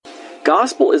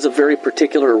gospel is a very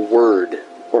particular word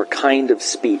or kind of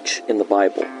speech in the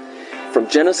Bible. From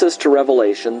Genesis to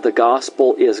Revelation, the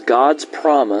gospel is God's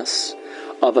promise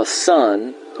of a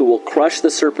son who will crush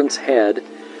the serpent's head,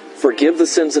 forgive the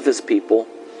sins of his people,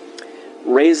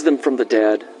 raise them from the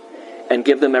dead, and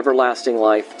give them everlasting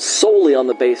life solely on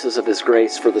the basis of his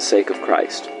grace for the sake of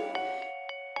Christ.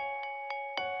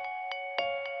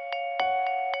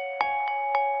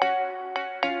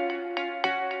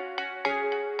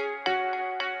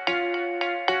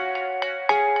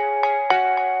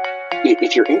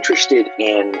 If you're interested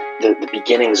in the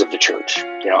beginnings of the church,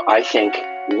 I think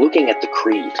looking at the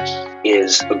creed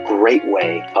is a great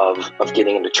way of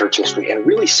getting into church history and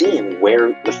really seeing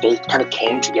where the faith kind of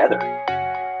came together.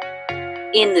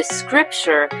 In the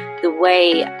scripture, the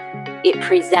way it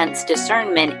presents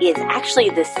discernment is actually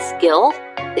the skill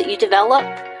that you develop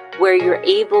where you're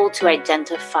able to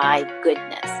identify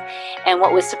goodness. And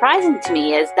what was surprising to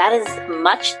me is that is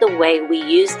much the way we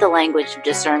use the language of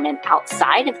discernment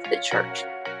outside of the church.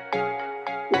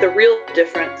 The real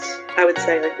difference, I would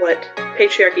say, like what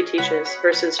patriarchy teaches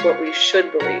versus what we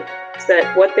should believe, is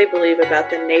that what they believe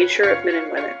about the nature of men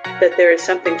and women, that there is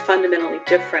something fundamentally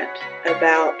different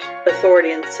about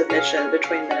authority and submission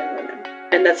between men and women.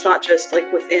 And that's not just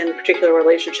like within particular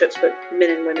relationships, but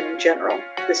men and women in general.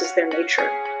 This is their nature.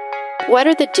 What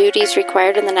are the duties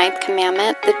required in the Ninth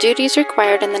Commandment? The duties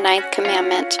required in the Ninth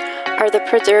Commandment are the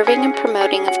preserving and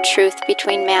promoting of truth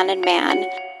between man and man.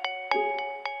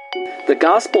 The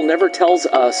gospel never tells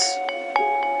us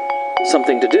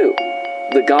something to do.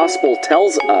 The gospel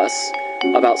tells us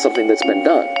about something that's been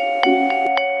done.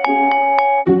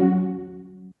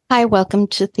 Hi, welcome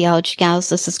to Theology Gals.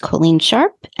 This is Colleen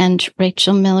Sharp, and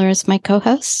Rachel Miller is my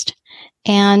co-host.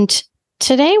 And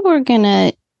today we're going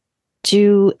to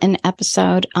do an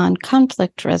episode on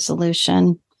conflict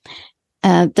resolution.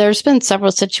 There's been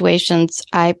several situations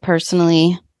I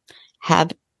personally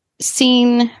have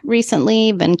seen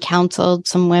recently, been counseled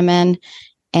some women,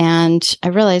 and I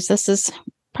realized this is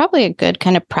probably a good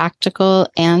kind of practical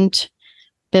and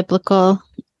biblical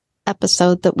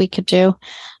episode that we could do.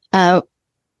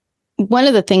 One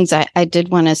of the things I did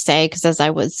want to say, because as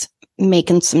I was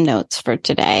making some notes for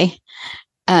today,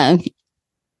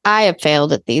 I have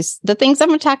failed at these. The things I'm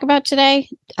going to talk about today,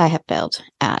 I have failed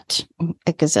at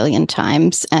a gazillion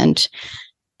times. And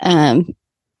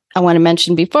I want to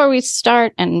mention before we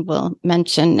start, and we'll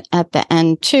mention at the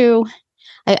end too,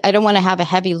 I don't want to have a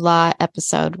heavy law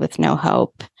episode with no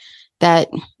hope, that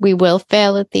we will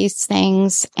fail at these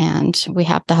things and we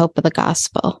have the hope of the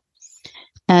gospel.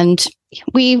 And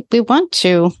we want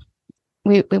to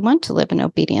live in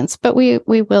obedience, but we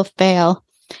will fail.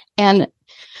 And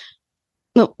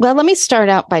well, let me start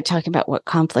out by talking about what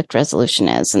conflict resolution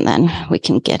is, and then we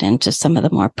can get into some of the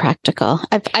more practical.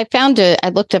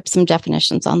 I looked up some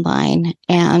definitions online,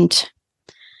 and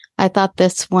I thought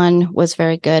this one was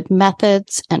very good.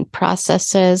 Methods and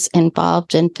processes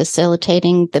involved in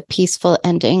facilitating the peaceful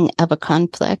ending of a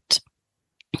conflict.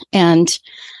 And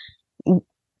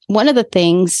one of the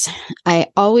things I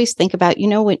always think about,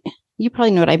 you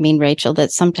probably know what I mean, Rachel,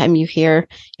 that sometimes you hear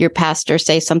your pastor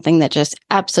say something that just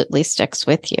absolutely sticks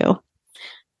with you.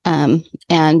 And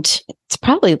it's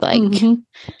probably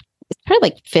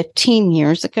like 15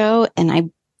 years ago. And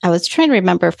I was trying to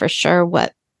remember for sure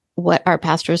what our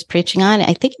pastor was preaching on.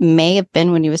 I think it may have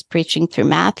been when he was preaching through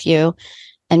Matthew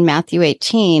and Matthew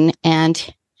 18.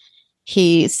 And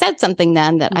he said something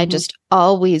then that I just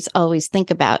always think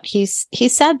about. He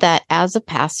said that as a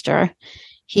pastor,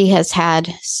 he has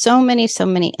had so many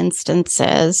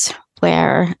instances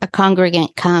where a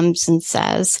congregant comes and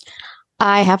says,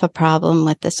 I have a problem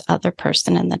with this other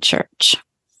person in the church.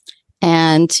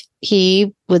 And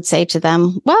he would say to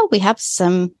them, well, we have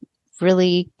some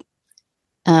really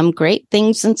great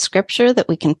things in scripture that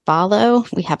we can follow.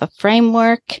 We have a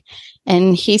framework.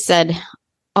 And he said,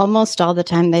 almost all the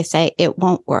time they say, it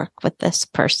won't work with this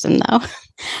person though.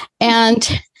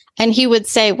 and he would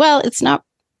say, well, it's not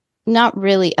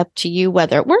really up to you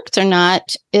whether it works or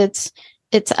not. It's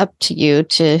up to you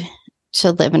to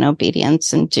live in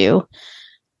obedience and do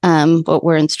what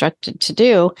we're instructed to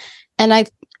do. And I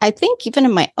think even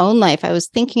in my own life, I was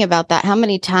thinking about that, how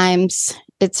many times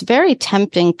it's very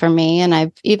tempting for me, and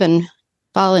I've even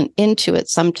fallen into it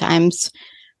sometimes,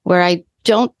 where I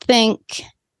don't think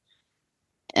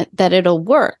that it'll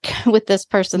work with this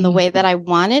person the way that I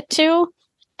want it to.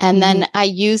 And then I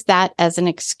use that as an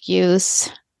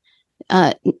excuse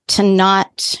to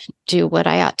not do what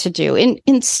I ought to do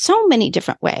in so many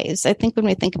different ways. I think when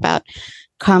we think about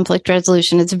conflict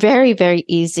resolution, it's very, very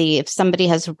easy if somebody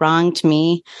has wronged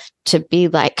me to be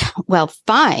like, well,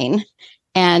 fine.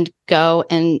 and go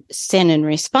and sin in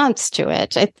response to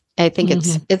it. I think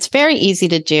it's very easy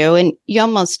to do, and you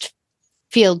almost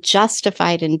feel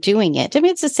justified in doing it. I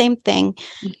mean, it's the same thing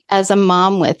as a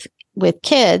mom with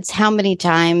kids. How many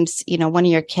times, one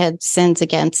of your kids sins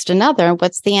against another?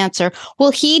 What's the answer?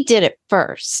 Well, he did it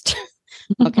first.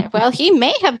 Okay, well, he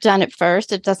may have done it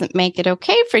first. It doesn't make it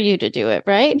okay for you to do it,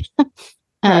 right?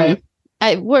 Right.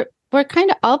 We're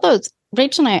kind of all those.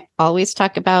 Rachel and I always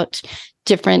talk about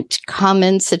different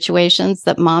common situations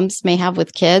that moms may have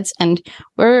with kids, and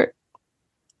we're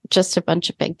just a bunch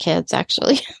of big kids,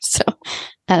 actually. So,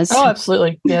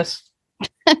 absolutely, yes,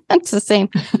 that's the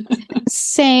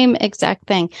same exact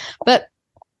thing. But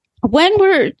when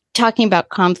we're talking about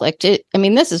conflict,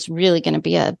 this is really going to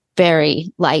be a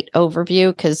very light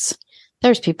overview because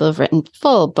there's people who've written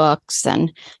full books,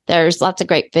 and there's lots of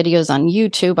great videos on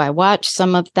YouTube. I watch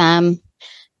some of them.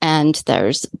 And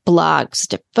there's blogs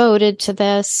devoted to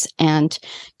this. And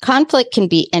conflict can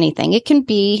be anything. You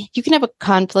can have a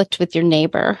conflict with your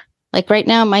neighbor. Like right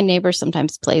now, my neighbor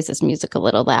sometimes plays his music a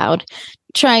little loud.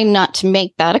 Trying not to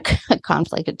make that a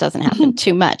conflict. It doesn't happen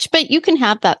too much, but you can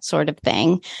have that sort of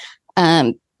thing.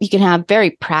 You can have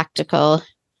very practical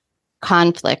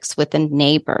conflicts with a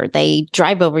neighbor. They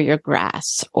drive over your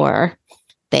grass, or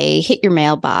they hit your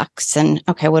mailbox, and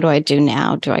okay, what do I do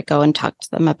now? Do I go and talk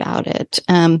to them about it?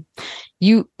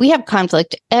 We have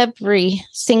conflict every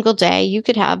single day. You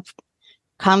could have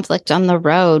conflict on the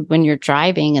road when you're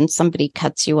driving and somebody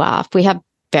cuts you off. We have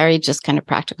very just kind of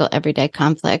practical everyday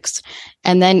conflicts.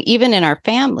 And then even in our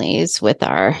families with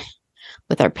our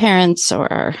parents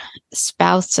or our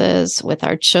spouses, with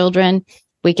our children,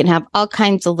 we can have all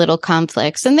kinds of little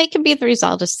conflicts, and they can be the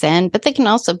result of sin, but they can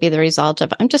also be the result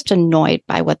of, I'm just annoyed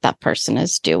by what that person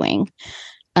is doing.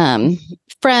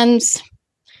 Friends,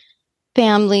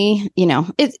 family,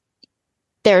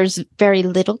 there's very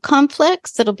little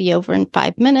conflicts that'll be over in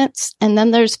 5 minutes. And then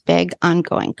there's big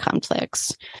ongoing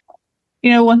conflicts.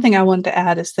 One thing I wanted to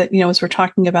add is that, as we're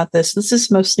talking about this is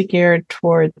mostly geared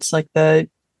towards like I'd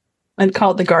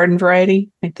call it the garden variety,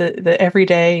 like the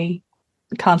everyday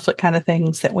conflict kind of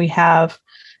things that we have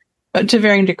to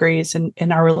varying degrees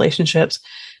in our relationships,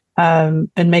 and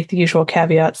make the usual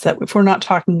caveats that if we're not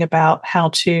talking about how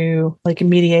to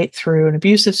mediate through an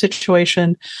abusive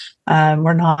situation,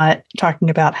 we're not talking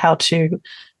about how to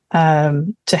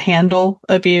handle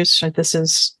abuse. This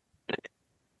is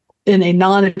in a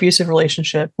non-abusive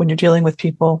relationship. When you're dealing with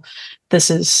people, this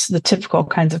is the typical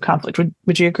kinds of conflict.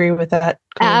 Would you agree with that?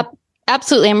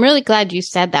 Absolutely. I'm really glad you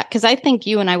said that, because I think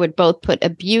you and I would both put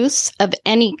abuse of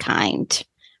any kind,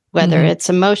 whether it's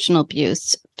emotional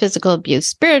abuse, physical abuse,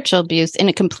 spiritual abuse, in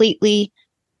a completely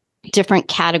different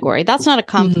category. That's not a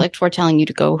conflict we're telling you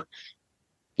to go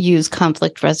use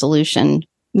conflict resolution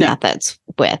methods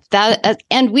with. That,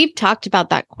 and we've talked about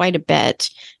that quite a bit.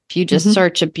 If you just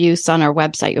search abuse on our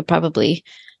website, you'll probably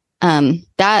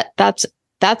that's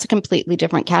a completely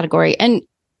different category. And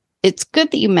it's good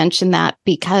that you mentioned that,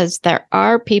 because there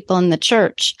are people in the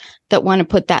church that want to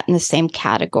put that in the same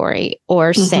category,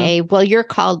 or say, well, you're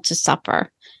called to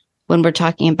suffer, when we're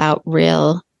talking about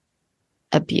real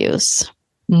abuse.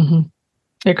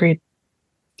 Agreed.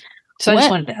 So I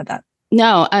just wanted to add that.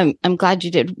 No, I'm glad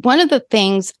you did. One of the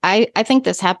things I think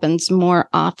this happens more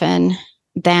often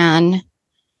than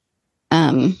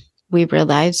we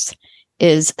realize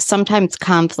is sometimes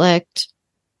conflict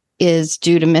is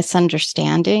due to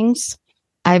misunderstandings.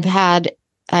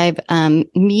 I've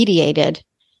mediated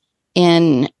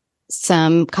in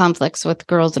some conflicts with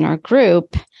girls in our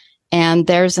group, and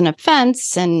there's an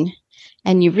offense, and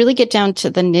you really get down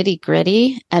to the nitty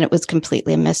gritty, and it was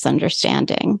completely a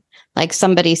misunderstanding. Like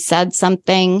somebody said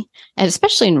something, and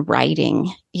especially in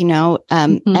writing,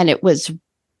 and it was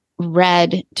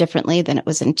read differently than it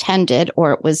was intended,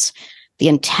 or the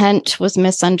intent was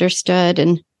misunderstood.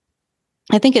 And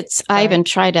I think I even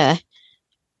try to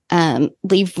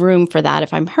leave room for that.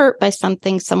 If I'm hurt by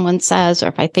something someone says, or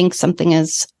if I think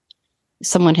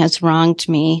someone has wronged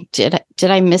me, did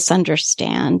I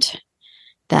misunderstand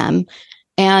them?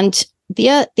 And the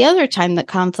other time that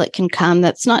conflict can come,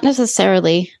 that's not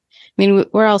necessarily,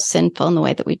 we're all sinful in the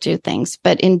way that we do things,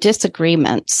 but in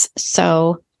disagreements.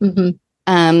 So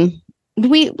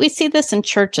we see this in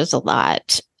churches a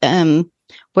lot,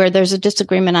 where there's a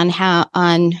disagreement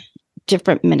on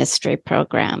different ministry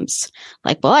programs.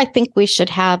 Like, well, I think we should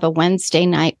have a Wednesday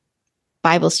night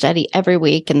Bible study every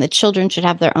week, and the children should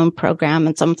have their own program.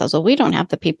 And someone says, well, we don't have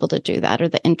the people to do that or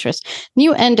the interest. And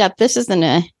you end up, this isn't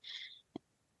a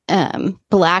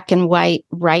black and white,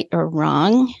 right or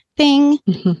wrong thing.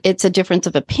 It's a difference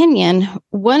of opinion.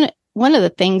 One of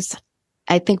the things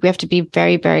I think we have to be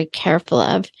very, very careful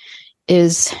of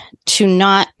is to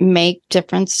not make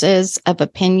differences of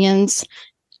opinions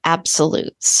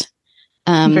absolutes.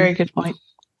 Very good point.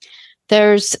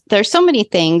 There's so many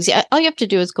things. All you have to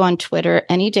do is go on Twitter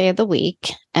any day of the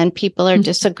week, and people are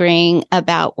disagreeing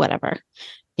about whatever,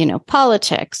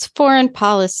 politics, foreign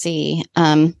policy,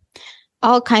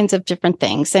 all kinds of different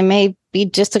things. They may be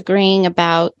disagreeing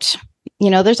about,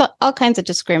 there's all kinds of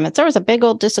disagreements. There was a big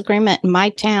old disagreement in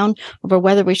my town over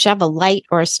whether we should have a light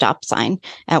or a stop sign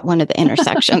at one of the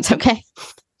intersections. Okay.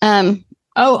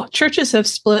 Churches have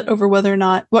split over whether or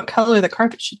not what color the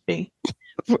carpet should be.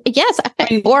 Yes,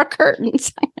 or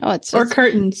curtains. I know it's or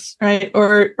curtains, right?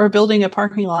 Or building a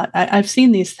parking lot. I've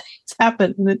seen these things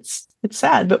happen, and it's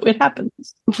sad, but it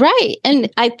happens, right?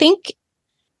 And I think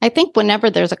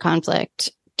whenever there's a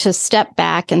conflict, to step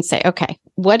back and say, okay,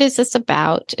 what is this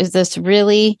about? Is this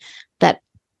really that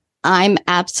I'm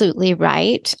absolutely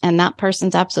right and that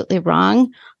person's absolutely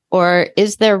wrong? Or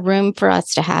is there room for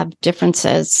us to have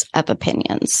differences of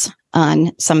opinions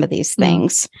on some of these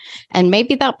things? And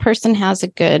maybe that person has a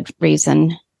good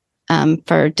reason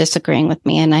for disagreeing with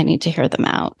me, and I need to hear them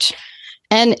out.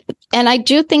 And I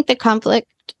do think the conflict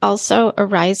also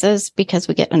arises because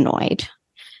we get annoyed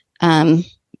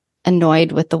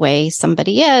with the way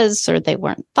somebody is, or they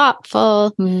weren't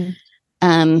thoughtful.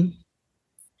 Why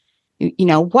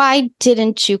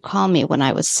didn't you call me when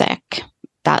I was sick?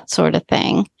 That sort of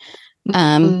thing.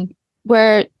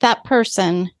 Where that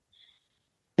person,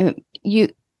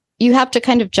 you have to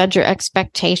kind of judge your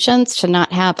expectations to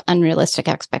not have unrealistic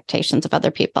expectations of other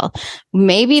people.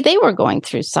 Maybe they were going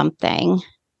through something,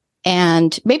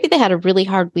 and maybe they had a really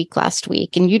hard week last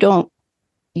week, and you're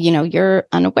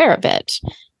unaware of it.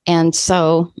 And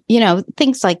so,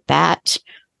 things like that,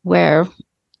 where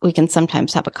we can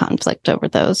sometimes have a conflict over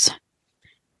those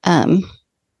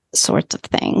sorts of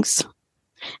things.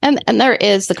 And there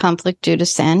is the conflict due to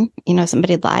sin.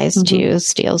 Somebody lies to you,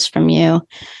 steals from you,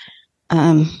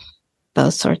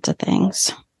 those sorts of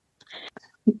things.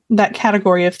 That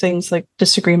category of things like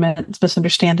disagreements,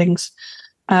 misunderstandings,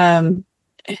 I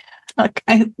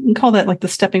call that like the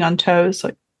stepping on toes.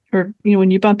 Or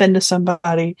when you bump into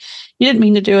somebody, you didn't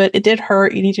mean to do it. It did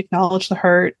hurt. You need to acknowledge the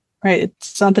hurt, right?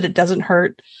 It's not that it doesn't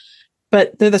hurt,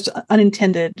 but they're this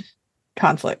unintended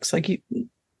conflicts.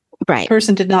 Right.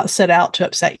 Person did not set out to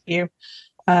upset you.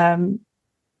 And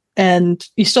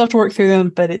you still have to work through them,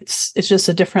 but it's just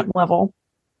a different level.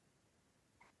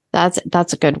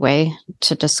 That's a good way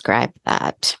to describe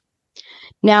that.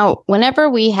 Now, whenever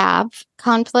we have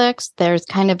conflicts, there's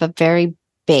kind of a very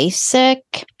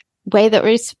basic way that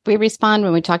we respond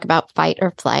when we talk about fight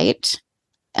or flight.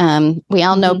 We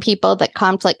all know people that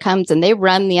conflict comes and they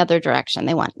run the other direction.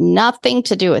 They want nothing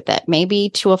to do with it, maybe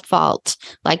to a fault.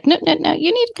 Like, no,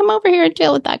 you need to come over here and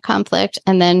deal with that conflict.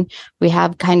 And then we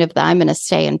have kind of I'm going to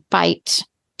stay and fight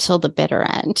till the bitter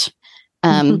end.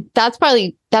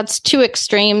 That's two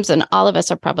extremes, and all of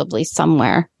us are probably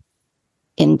somewhere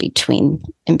in between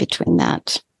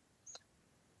that.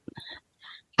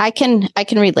 I can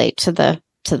relate to the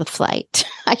flight.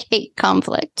 I hate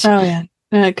conflict. Oh yeah.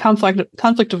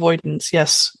 Conflict avoidance.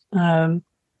 Yes. Just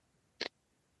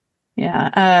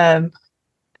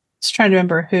trying to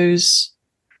remember whose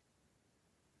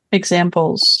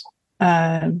examples,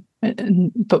 but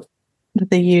that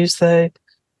they use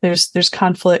there's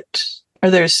conflict, or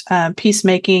there's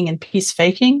peacemaking and peace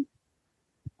faking.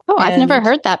 Oh, I've never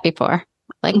heard that before.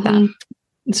 Like that.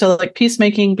 So like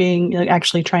peacemaking being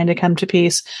actually trying to come to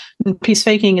peace. And peace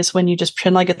faking is when you just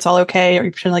pretend like it's all okay, or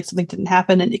you pretend like something didn't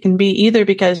happen. And it can be either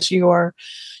because you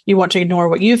want to ignore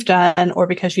what you've done, or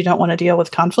because you don't want to deal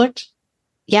with conflict.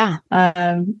 Yeah.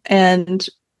 And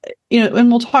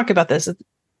we'll talk about this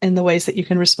in the ways that you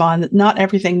can respond. That not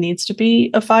everything needs to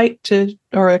be a fight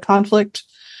or a conflict.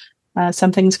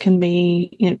 Some things can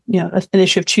be, an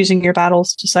issue of choosing your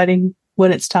battles, deciding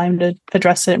when it's time to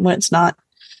address it and when it's not.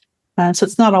 So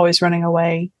it's not always running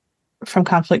away from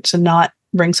conflict to not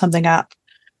bring something up.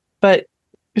 But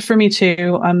for me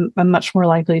too, I'm much more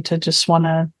likely to just want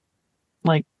to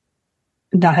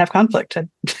not have conflict.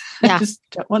 I just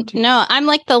don't want to. No, I'm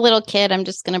like the little kid. I'm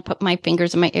just going to put my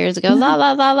fingers in my ears and go, la,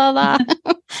 la, la, la, la.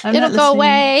 It'll go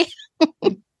away.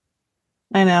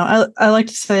 I know. I like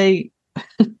to say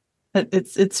that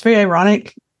it's very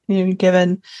ironic,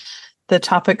 given the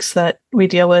topics that we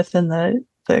deal with and the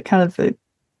kind of the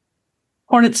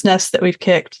hornet's nest that we've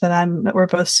kicked, that we're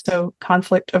both so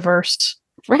conflict averse.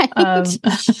 Right.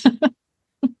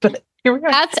 But here we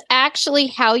are. That's actually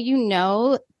how you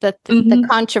know that the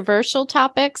controversial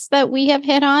topics that we have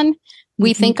hit on,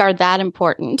 we think are that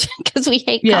important because we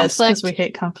hate conflict. Yes, because we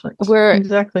hate conflict.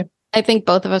 Exactly. I think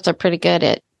both of us are pretty good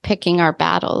at picking our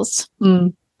battles.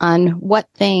 on what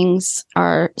things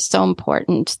are so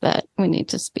important that we need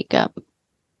to speak up.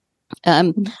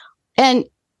 And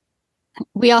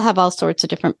we all have all sorts of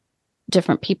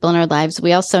different people in our lives.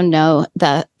 We also know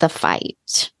the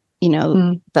fight,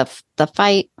 the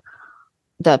fight,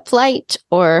 the flight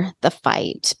or the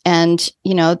fight. And,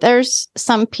 there's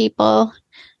some people,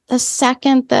 the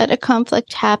second that a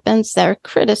conflict happens, they're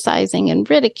criticizing and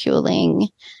ridiculing.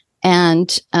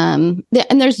 And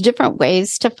there's different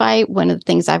ways to fight. One of the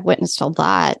things I've witnessed a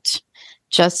lot,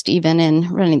 just even in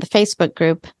running the Facebook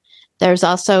group, there's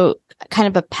also kind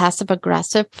of a passive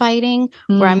aggressive fighting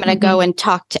where I'm going to go and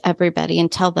talk to everybody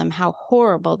and tell them how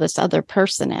horrible this other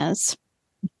person is.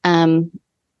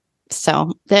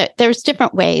 So there's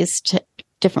different ways to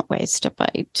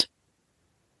fight.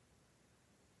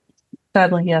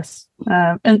 Sadly, yes.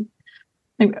 And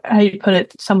how you put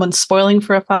it, someone spoiling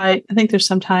for a fight. I think there's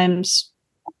sometimes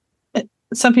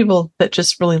some people that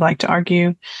just really like to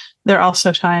argue. There are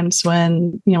also times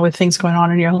when, with things going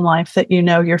on in your own life that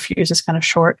your fuse is kind of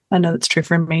short. I know that's true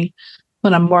for me,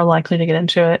 when I'm more likely to get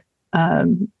into it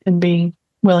and be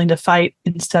willing to fight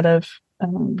instead of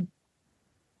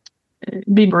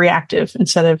being reactive,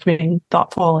 instead of being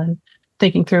thoughtful and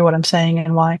thinking through what I'm saying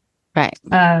and why. Right.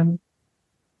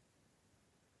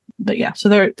 But yeah, so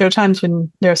there are times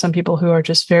when there are some people who are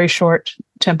just very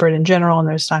short-tempered in general, and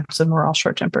there's times when we're all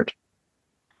short-tempered.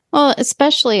 Well,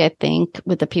 especially I think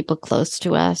with the people close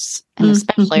to us, and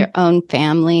especially our own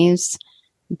families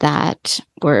that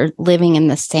we're living in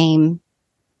the same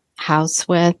house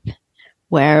with,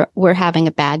 where we're having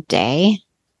a bad day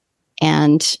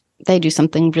and they do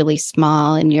something really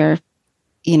small and you're,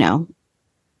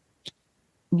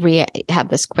 have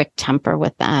this quick temper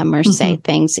with them or say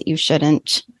things that you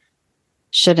shouldn't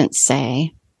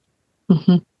say.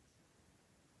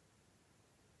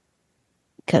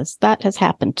 Because that has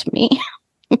happened to me.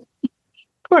 Of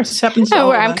course, it happens to all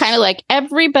where of I'm us. kind of like,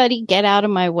 everybody get out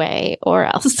of my way or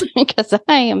else, because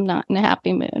I am not in a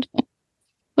happy mood,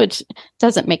 which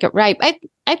doesn't make it right.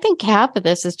 I think half of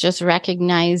this is just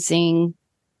recognizing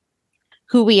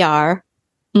who we are,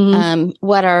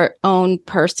 what our own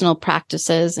personal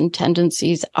practices and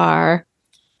tendencies are,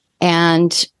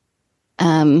 and,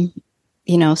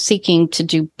 seeking to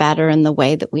do better in the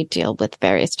way that we deal with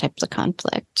various types of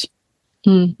conflict.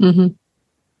 I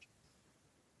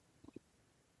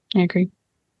agree.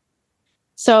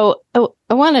 So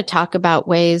I want to talk about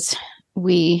ways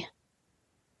we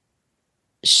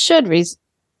should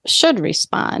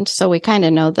respond. So we kind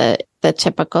of know the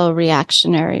typical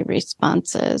reactionary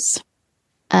responses,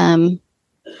 and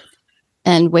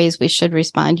ways we should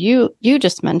respond. You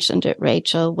just mentioned it,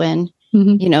 Rachel, when,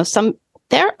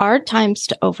 there are times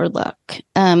to overlook.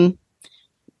 1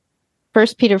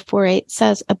 Peter 4:8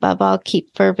 says, above all,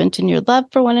 keep fervent in your love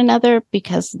for one another,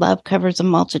 because love covers a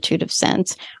multitude of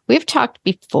sins. We've talked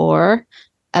before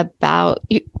about,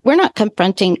 we're not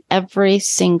confronting every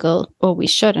single, well, we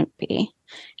shouldn't be,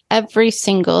 every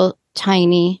single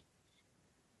tiny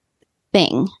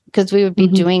thing, because we would be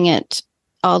doing it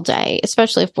all day,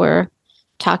 especially if we're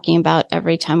talking about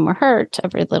every time we're hurt,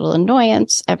 every little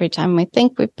annoyance, every time we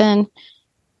think we've been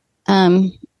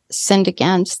sinned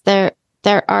against.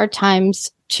 There are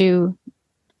times to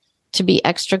be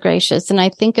extra gracious. And I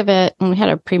think of it when we had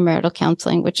our premarital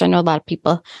counseling, which I know a lot of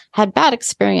people had bad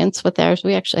experience with theirs.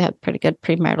 We actually had pretty good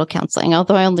premarital counseling,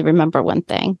 although I only remember one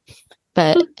thing.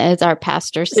 But as our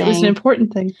pastor saying, it was an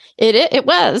important thing. It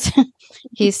was.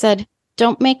 He said,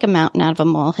 don't make a mountain out of a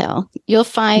molehill. You'll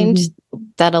find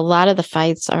that a lot of the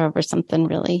fights are over something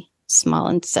really small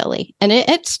and silly. And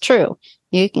it's true.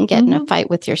 You can get in a fight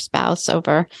with your spouse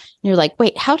over, you're like,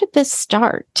 wait, how did this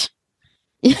start?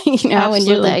 Absolutely. And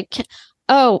you're like,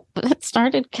 oh, it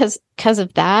started because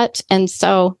of that. And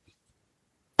so,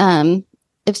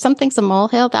 if something's a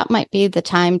molehill, that might be the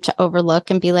time to overlook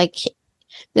and be like,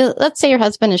 let's say your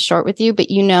husband is short with you, but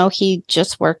he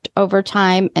just worked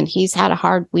overtime and he's had a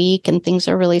hard week and things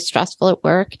are really stressful at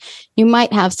work. You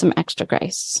might have some extra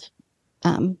grace,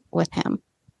 with him.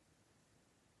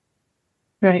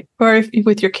 Right. Or if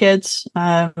with your kids,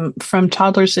 from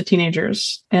toddlers to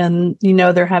teenagers, and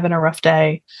they're having a rough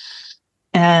day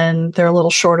and they're a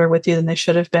little shorter with you than they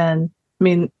should have been. I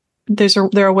mean,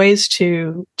 there are ways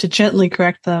to gently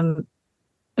correct them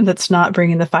that's not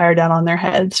bringing the fire down on their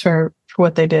heads for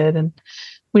what they did. And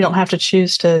we don't have to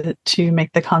choose to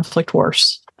make the conflict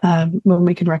worse when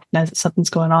we can recognize that something's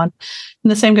going on.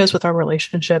 And the same goes with our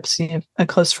relationships. You have a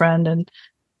close friend, and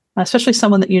especially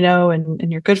someone that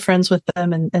and you're good friends with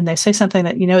them, and they say something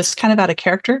that is kind of out of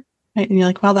character, right? And you're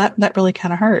like, well, that really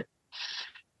kind of hurt.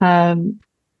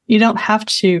 you don't have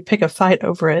to pick a fight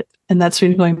over it. And that's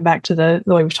when going back to the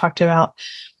way we've talked about,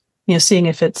 seeing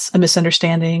if it's a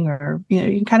misunderstanding, or, you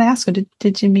can kind of ask them,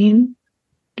 did you mean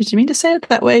to say it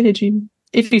that way? If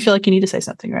you feel like you need to say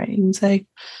something, right? You can say,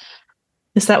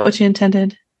 is that what you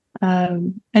intended?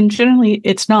 And generally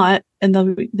it's not, and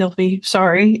they'll be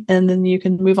sorry. And then you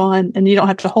can move on, and you don't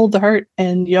have to hold the hurt.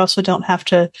 And you also don't have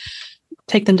to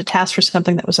take them to task for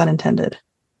something that was unintended.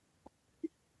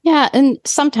 Yeah. And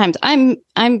sometimes I'm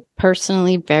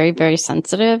personally very, very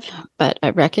sensitive, but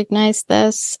I recognize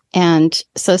this. And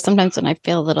so sometimes when I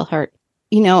feel a little hurt,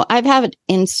 I've had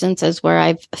instances where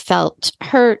I've felt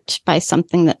hurt by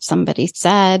something that somebody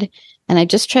said. And I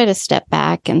just try to step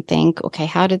back and think, okay,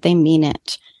 how did they mean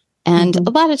it? And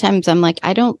a lot of times I'm like,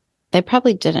 they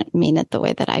probably didn't mean it the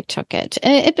way that I took it.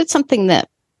 If it's something that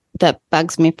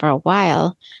bugs me for a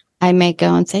while, I may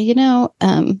go and say,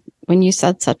 when you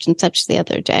said such and such the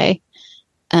other day,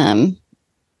 I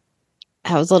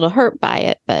was a little hurt by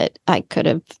it, but I could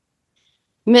have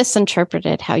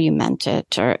misinterpreted how you meant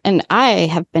it. And I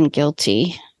have been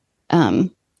guilty. In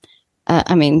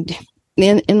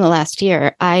the last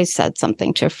year, I said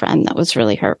something to a friend that was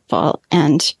really hurtful,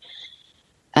 and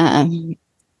I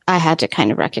had to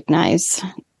kind of recognize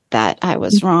that I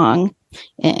was wrong.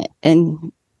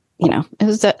 And it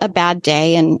was a bad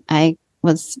day, and I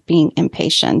was being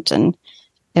impatient, and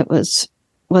it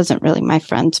wasn't really my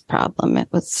friend's problem. It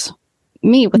was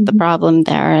me with the problem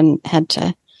there, and had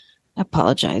to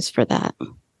apologize for that.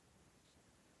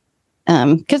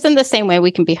 Because in the same way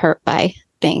we can be hurt by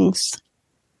things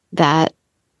that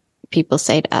people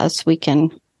say to us, we can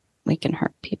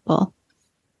hurt people.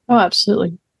 Oh,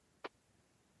 absolutely.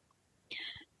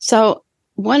 So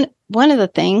one of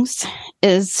the things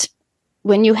is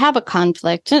when you have a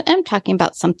conflict, and I'm talking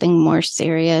about something more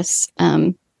serious,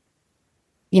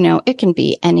 it can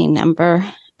be any number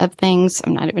of things.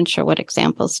 I'm not even sure what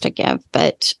examples to give,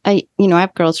 but I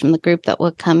have girls from the group that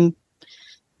will come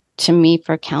to me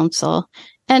for counsel,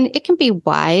 and it can be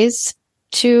wise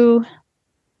to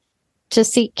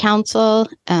seek counsel,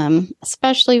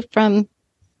 especially from,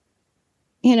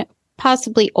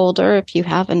 possibly older, if you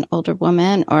have an older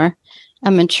woman or a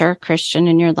mature Christian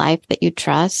in your life that you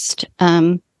trust.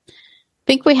 I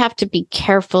think we have to be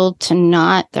careful to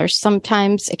not, there's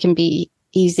sometimes it can be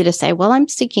easy to say, well, I'm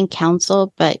seeking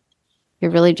counsel, but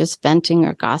you're really just venting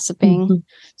or gossiping. Mm-hmm.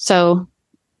 So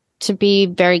to be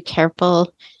very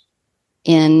careful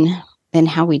in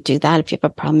how we do that. If you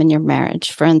have a problem in your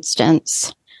marriage, for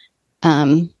instance,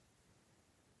 we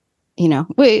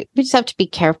just have to be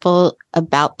careful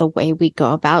about the way we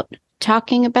go about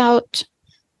talking about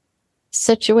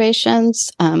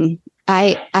situations.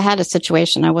 I had a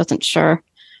situation, I wasn't sure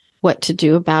what to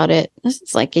do about it. This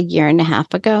is like a year and a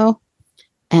half ago.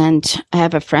 And I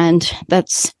have a friend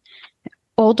that's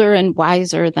older and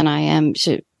wiser than I am.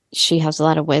 She has a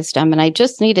lot of wisdom, and I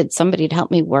just needed somebody to help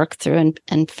me work through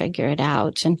and figure it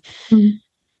out. And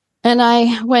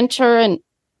I went to her,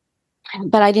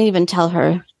 but I didn't even tell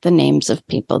her the names of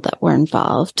people that were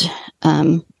involved.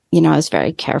 I was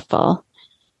very careful.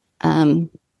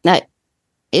 That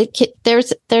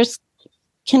there's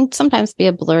can sometimes be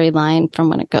a blurry line from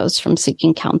when it goes from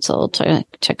seeking counsel to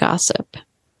gossip.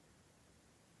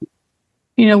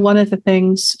 One of the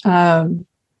things,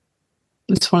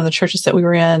 it's one of the churches that we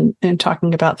were in and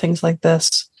talking about things like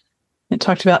this. It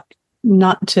talked about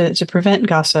not to prevent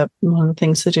gossip. One of the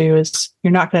things to do is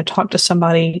you're not going to talk to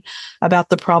somebody about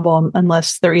the problem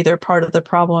unless they're either part of the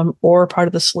problem or part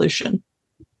of the solution.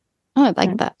 Oh, I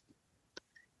like that.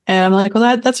 And I'm like,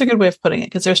 well, that's a good way of putting it,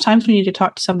 because there's times when you need to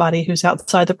talk to somebody who's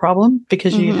outside the problem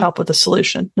because you need help with the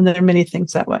solution. And there are many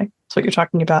things that way. That's what you're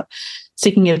talking about,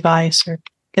 seeking advice or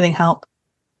getting help.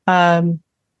 But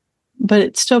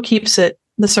it still keeps the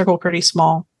circle pretty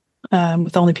small,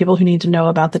 with only people who need to know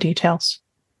about the details.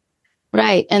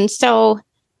 Right. And so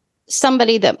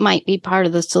somebody that might be part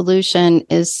of the solution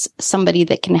is somebody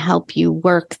that can help you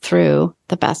work through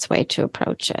the best way to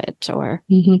approach it, or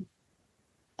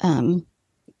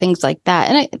things like that.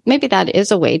 And maybe that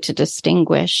is a way to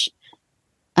distinguish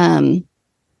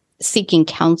seeking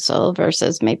counsel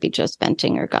versus maybe just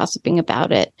venting or gossiping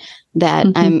about it, that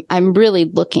I'm really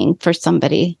looking for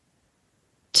somebody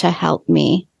to help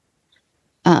me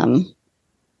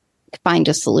find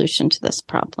a solution to this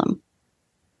problem.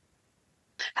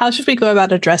 How should we go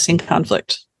about addressing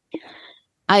conflict?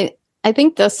 I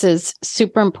think this is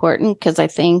super important because I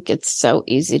think it's so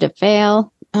easy to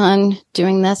fail on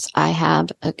doing this. I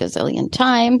have a gazillion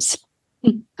times.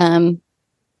 I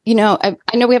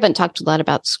know we haven't talked a lot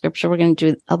about scripture. We're going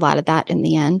to do a lot of that in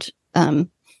the end.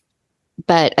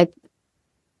 But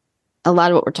a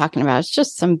lot of what we're talking about is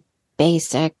just some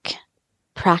basic,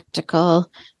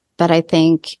 practical, but I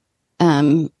think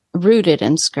rooted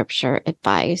in scripture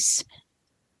advice.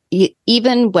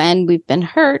 Even when we've been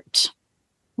hurt,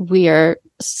 we are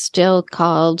still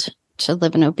called to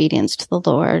live in obedience to the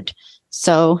Lord.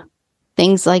 So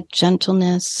things like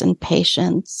gentleness and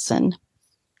patience. And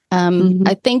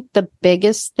I think the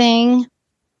biggest thing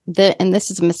and this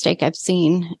is a mistake I've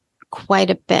seen quite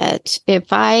a bit, if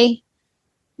I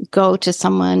go to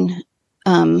someone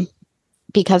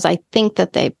because I think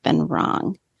that they've been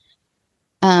wrong,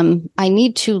 I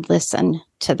need to listen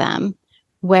to them,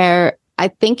 where I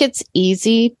think it's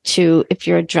easy to, if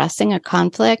you're addressing a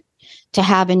conflict, to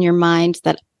have in your mind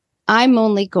that I'm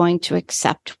only going to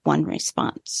accept one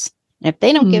response. And if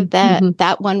they don't give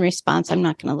that one response, I'm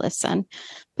not going to listen.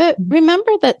 But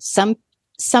remember that some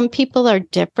people are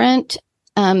different.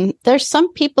 There's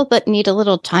some people that need a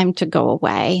little time to go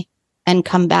away and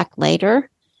come back later.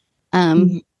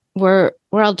 We're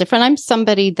all different. I'm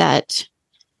somebody that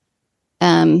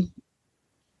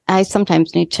I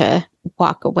sometimes need to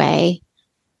walk away.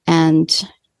 And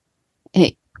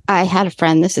I had a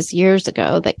friend, this is years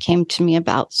ago, that came to me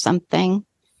about something.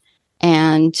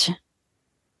 And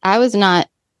I was not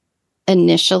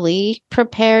initially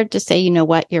prepared to say, you know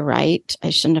what, you're right,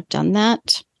 I shouldn't have done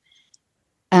that.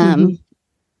 And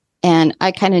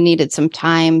I kind of needed some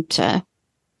time to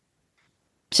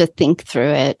think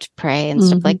through it, pray and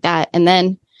stuff like that. And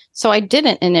then, so I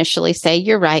didn't initially say,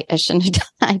 you're right, I shouldn't have done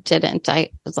that. I didn't.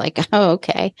 I was like, oh,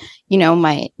 okay. You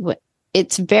know,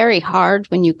 it's very hard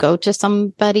when you go to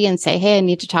somebody and say, hey, I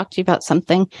need to talk to you about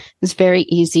something. It's very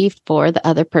easy for the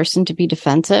other person to be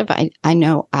defensive. I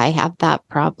know I have that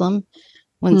problem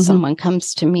when someone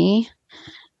comes to me.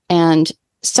 And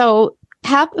so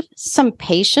have some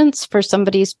patience for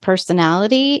somebody's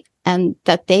personality and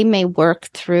that they may work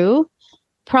through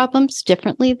problems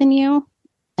differently than you,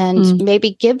 and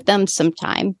maybe give them some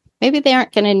time. Maybe they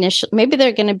aren't going to maybe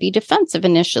they're going to be defensive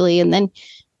initially, and then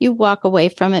you walk away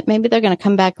from it. Maybe they're going to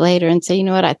come back later and say, you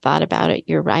know what, I thought about it.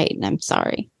 You're right. And I'm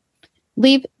sorry.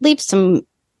 Leave some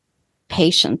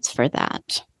patience for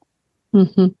that.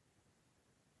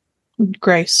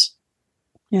 Grace.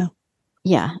 Yeah.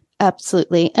 Yeah,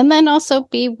 absolutely. And then also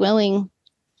be willing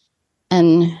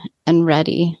and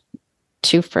ready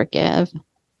to forgive.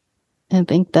 I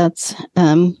think that's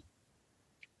a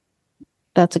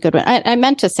good one. I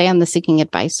meant to say on the seeking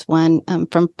advice one,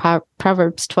 from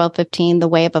Proverbs 12:15, the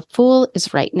way of a fool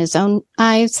is right in his own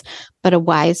eyes, but a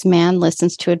wise man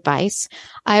listens to advice.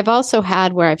 I've also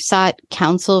had where I've sought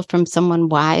counsel from someone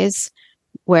wise,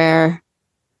 where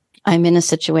I'm in a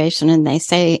situation and they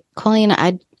say, Colleen,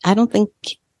 I don't think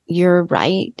you're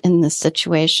right in this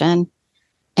situation.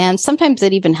 And sometimes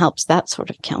it even helps, that sort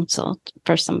of counsel,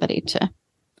 for somebody to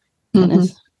kind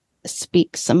of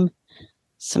speak some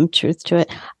truth to it.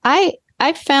 I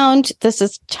found, this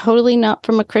is totally not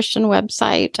from a Christian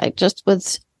website.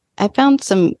 I found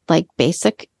some like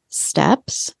basic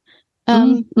steps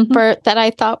for that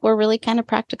I thought were really kind of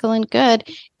practical and good.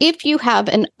 If you have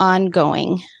an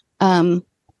ongoing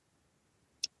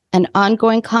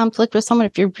conflict with someone,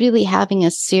 if you're really having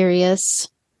a serious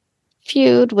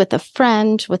feud with a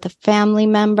friend, with a family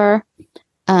member,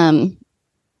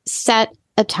 set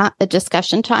a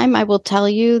discussion time. I will tell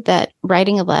you that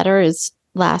writing a letter is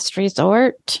last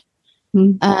resort.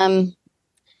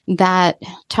 That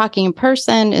talking in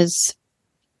person is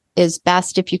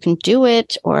best if you can do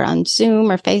it, or on Zoom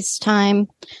or FaceTime,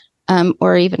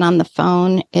 or even on the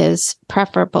phone is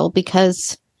preferable,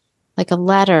 because like a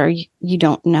letter, you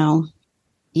don't know,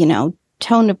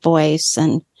 tone of voice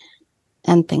and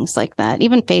things like that.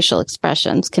 Even facial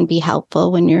expressions can be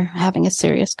helpful when you're having a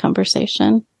serious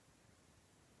conversation.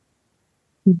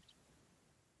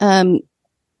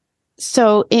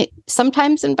 So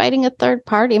sometimes inviting a third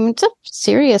party, I mean, it's a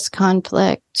serious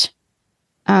conflict.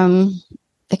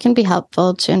 It can be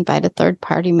helpful to invite a third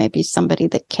party, maybe somebody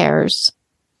that cares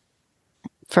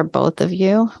for both of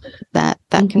you. That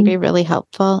can be really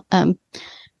helpful.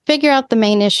 Figure out the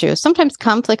main issue. Sometimes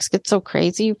conflicts get so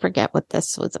crazy, you forget what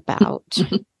this was about,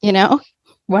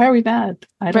 Why are we mad?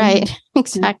 Right.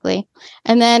 Exactly.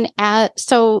 And then,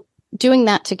 so doing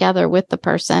that together with the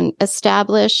person,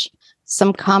 establish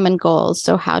some common goals.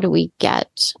 So how do we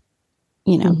get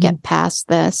past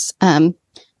this?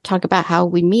 Talk about how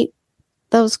we meet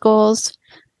those goals,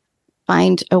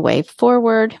 find a way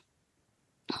forward,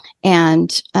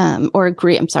 and,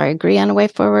 agree on a way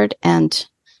forward, and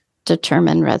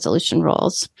determine resolution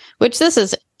roles, which this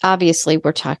is obviously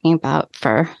we're talking about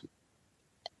for,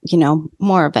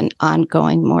 more of an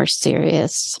ongoing, more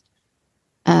serious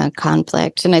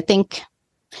conflict. And I think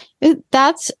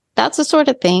that's that's the sort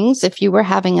of things, if you were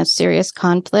having a serious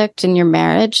conflict in your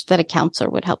marriage, that a counselor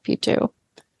would help you do.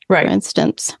 Right. For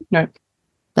instance. Right.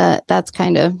 That's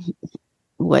kind of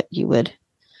what you would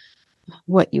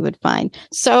find.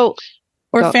 So,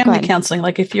 or family counseling.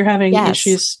 Like if you're having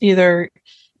issues, either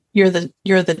you're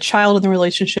the child in the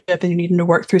relationship and you need to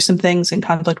work through some things in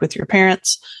conflict with your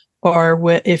parents, or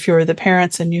if you're the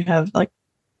parents and you have like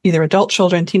either adult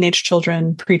children, teenage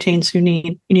children, preteens who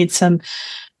you need some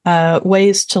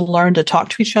ways to learn to talk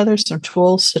to each other, some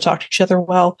tools to talk to each other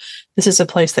well. This is a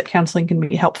place that counseling can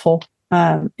be helpful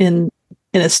in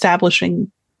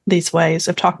establishing these ways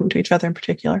of talking to each other in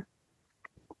particular.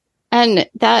 And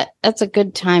that's a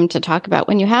good time to talk about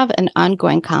when you have an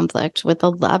ongoing conflict with a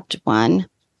loved one.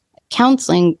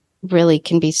 Counseling really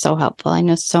can be so helpful. I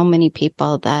know so many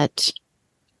people that,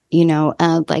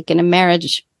 like in a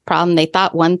marriage problem, they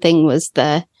thought one thing was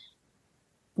their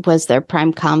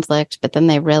prime conflict, but then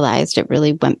they realized it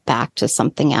really went back to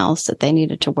something else that they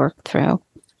needed to work through.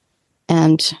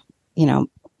 And,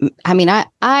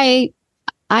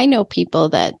 I know people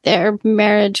that their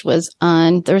marriage was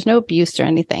there was no abuse or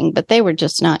anything, but they were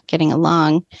just not getting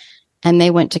along, and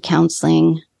they went to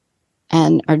counseling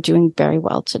and are doing very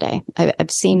well today.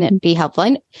 I've seen it be helpful.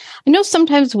 I know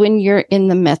sometimes when you're in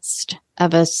the midst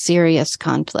of a serious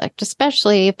conflict,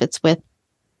 especially if it's with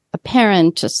a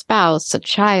parent, a spouse, a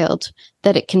child,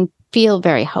 that it can feel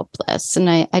very hopeless. And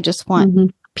I just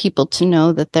want people to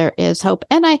know that there is hope.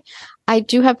 And I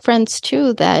do have friends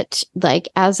too that, like,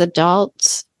 as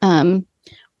adults,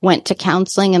 went to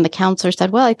counseling, and the counselor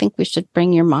said, well, I think we should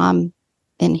bring your mom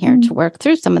in here to work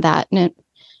through some of that. And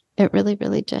it really,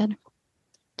 really did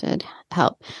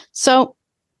help. So,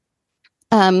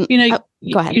 go ahead.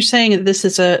 You're saying that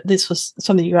this was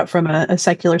something you got from a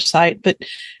secular site, but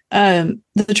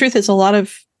the truth is a lot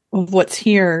of what's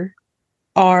here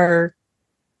are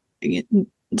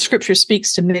Scripture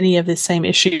speaks to many of the same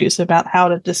issues about how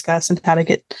to discuss and how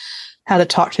to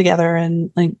talk together. And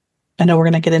like, I know we're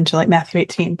going to get into like Matthew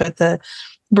 18, but the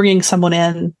bringing someone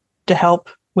in to help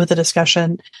with the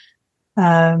discussion,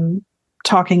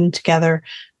 talking together.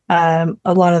 A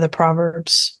lot of the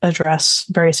Proverbs address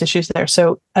various issues there.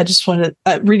 So I just wanted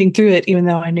reading through it, even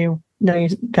though I know you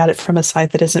got it from a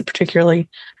site that isn't particularly,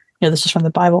 this is from the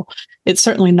Bible. It's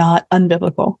certainly not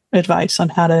unbiblical advice on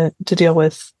how to deal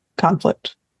with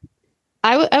conflict.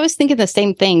 I was thinking the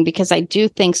same thing, because I do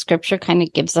think Scripture kind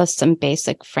of gives us some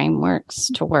basic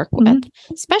frameworks to work with,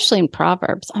 especially in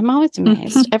Proverbs. I'm always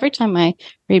amazed. Every time I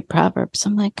read Proverbs,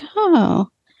 I'm like, oh,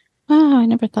 wow, I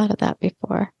never thought of that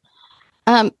before.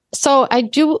 So I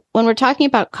do, when we're talking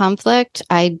about conflict,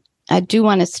 I do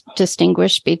want to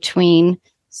distinguish between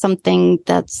something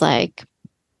that's like,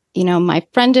 my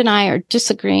friend and I are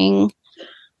disagreeing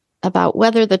about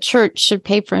whether the church should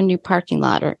pay for a new parking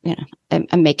lot, or,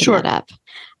 I'm making that up.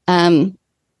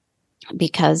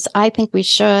 Because I think we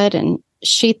should, and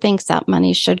she thinks that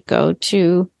money should go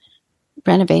to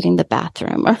renovating the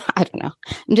bathroom, or I don't know.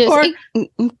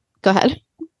 Go ahead.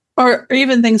 Or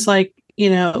even things like,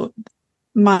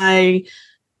 my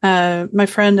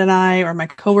friend and I, or my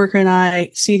coworker and I,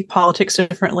 see politics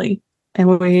differently, and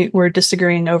we're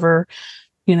disagreeing over,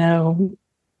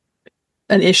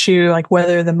 an issue like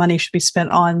whether the money should be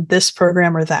spent on this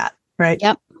program or that, right?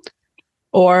 Yep.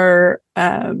 Or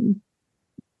a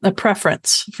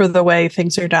preference for the way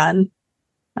things are done.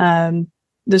 There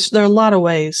are a lot of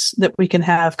ways that we can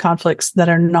have conflicts that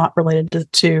are not related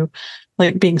to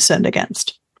like being sinned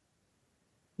against.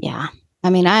 Yeah.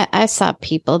 I mean, I saw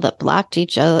people that blocked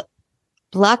each other,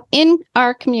 in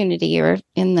our community, or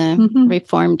in the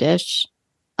Reformed-ish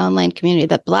online community,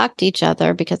 that blocked each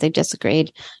other because they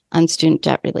disagreed on student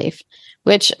debt relief,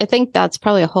 which I think that's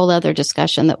probably a whole other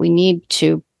discussion, that we need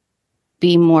to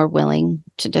be more willing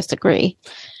to disagree.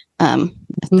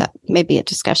 That may be a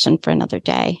discussion for another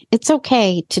day. It's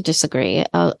okay to disagree.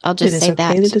 I'll just say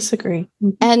that. It is okay to disagree.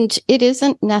 And it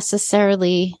isn't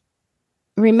necessarily...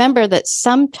 Remember that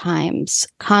sometimes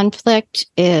conflict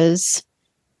is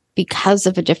because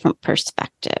of a different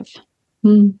perspective.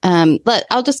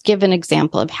 I'll just give an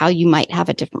example of how you might have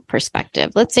a different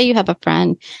perspective. Let's say you have a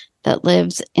friend that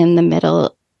lives in the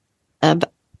middle of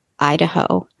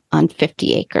Idaho on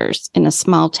 50 acres in a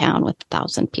small town with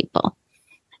 1,000 people.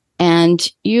 And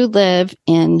you live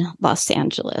in Los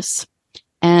Angeles,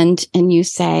 and you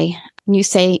say,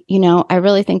 I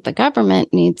really think the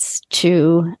government needs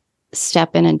to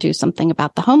step in and do something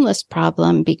about the homeless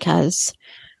problem, because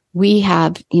we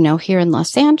have, here in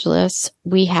Los Angeles,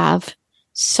 we have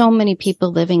so many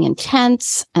people living in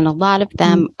tents, and a lot of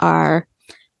them are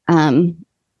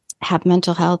have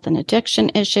mental health and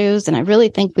addiction issues. And I really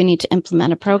think we need to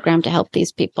implement a program to help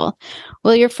these people.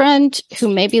 Well, your friend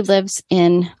who maybe lives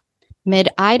in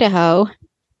mid-Idaho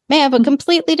may have a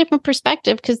completely different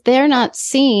perspective because they're not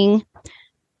seeing.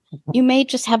 You may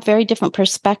just have very different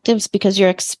perspectives because your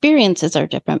experiences are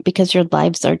different, because your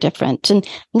lives are different. And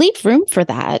leave room for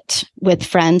that with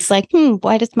friends. Like,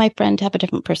 why does my friend have a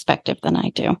different perspective than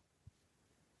I do?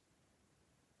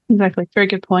 Exactly. Very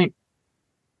good point.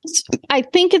 I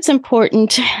think it's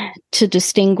important to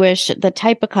distinguish the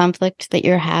type of conflict that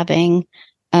you're having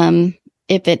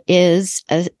if it is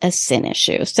a sin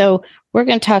issue. So we're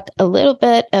going to talk a little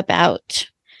bit about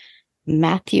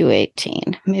Matthew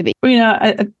 18, maybe.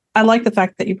 I like the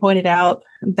fact that you pointed out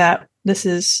that this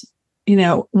is,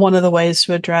 one of the ways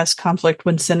to address conflict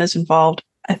when sin is involved.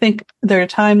 I think there are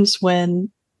times when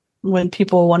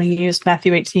people want to use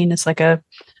Matthew 18 as like a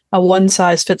one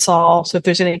size fits all. So if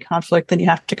there's any conflict, then you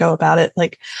have to go about it.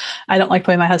 Like, I don't like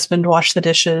the way my husband washed the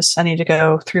dishes. I need to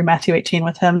go through Matthew 18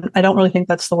 with him. I don't really think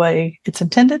that's the way it's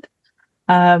intended.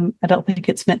 I don't think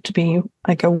it's meant to be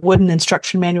like a wooden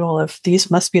instruction manual of these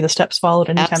must be the steps followed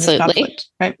anytime there's conflict,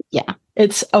 right? Yeah.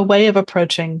 It's a way of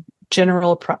approaching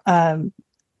general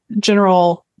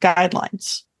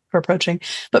guidelines for approaching,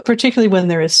 but particularly when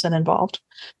there is sin involved.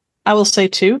 I will say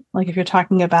too, like if you're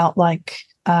talking about like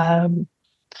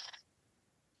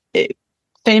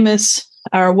famous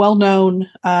or well-known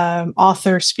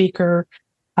author, speaker,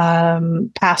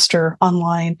 pastor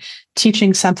online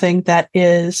teaching something that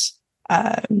is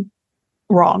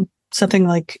wrong, something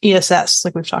like ESS,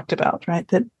 like we've talked about, right?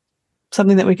 That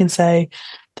something that we can say,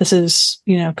 this is,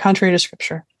 contrary to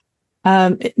scripture.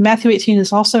 Matthew 18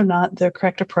 is also not the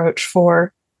correct approach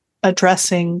for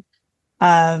addressing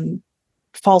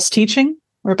false teaching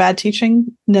or bad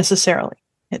teaching necessarily.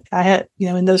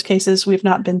 In those cases, we've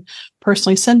not been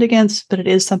personally sinned against, but it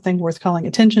is something worth calling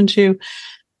attention to.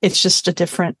 It's just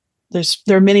there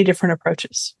are many different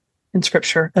approaches in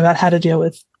scripture about how to deal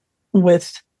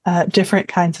with different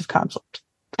kinds of conflict.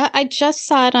 I just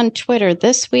saw it on Twitter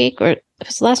this week, or it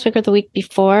was last week or the week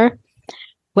before,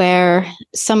 where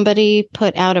somebody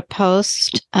put out a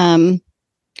post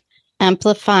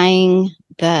amplifying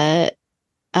the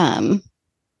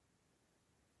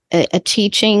a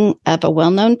teaching of a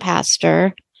well-known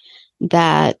pastor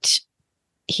that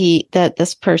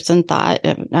this person thought,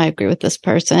 and I agree with this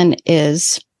person,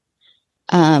 is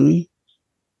a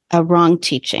wrong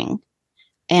teaching.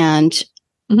 And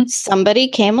somebody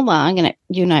came along, and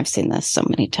you and I've seen this so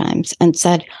many times, and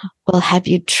said, well, have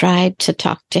you tried to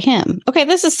talk to him? Okay,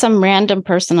 this is some random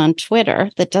person on Twitter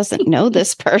that doesn't know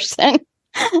this person.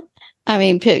 I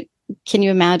mean, can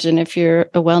you imagine if you're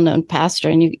a well-known pastor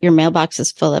and your mailbox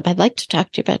is full of, I'd like to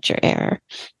talk to you about your error,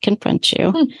 confront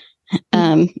you.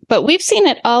 But we've seen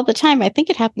it all the time. I think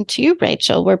it happened to you,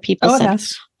 Rachel, where people said,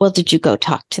 well, did you go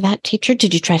talk to that teacher?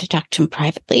 Did you try to talk to him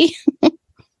privately?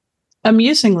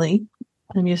 Amusingly,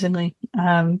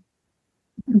 the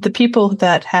people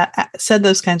that said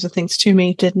those kinds of things to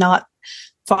me did not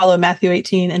follow Matthew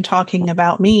 18 and talking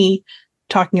about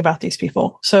these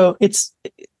people. So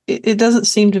it doesn't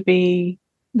seem to be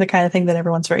the kind of thing that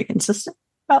everyone's very consistent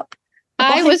about.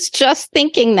 I was just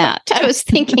thinking that. I was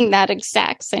thinking that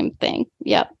exact same thing.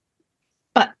 Yep.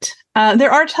 But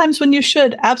there are times when you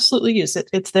should absolutely use it.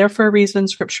 It's there for a reason.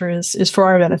 Scripture is for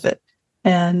our benefit.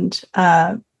 And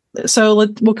so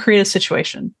we'll create a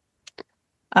situation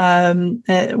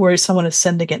where someone has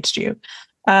sinned against you.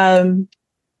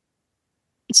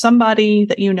 Somebody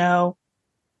that you know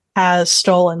has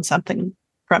stolen something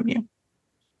from you.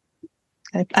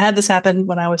 Okay. I had this happen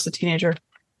when I was a teenager.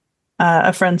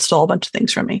 A friend stole a bunch of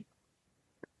things from me.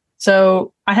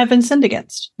 So I have been sinned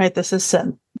against, right? This is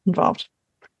sin involved.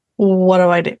 What do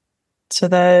I do? So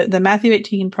the Matthew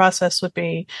 18 process would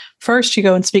be, first you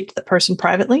go and speak to the person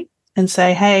privately and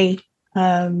say, hey,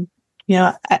 I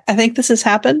think this has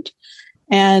happened,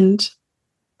 and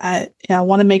I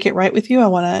want to make it right with you. I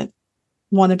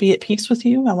want to be at peace with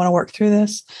you. I want to work through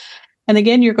this. And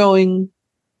again, you're going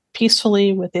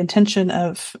peacefully with the intention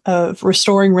of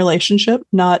restoring relationship,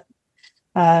 not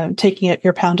taking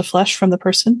your pound of flesh from the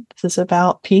person. This is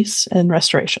about peace and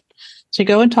restoration. So you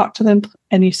go and talk to them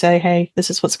and you say, hey, this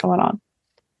is what's going on.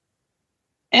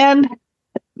 And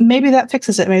maybe that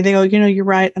fixes it. Maybe they go, you're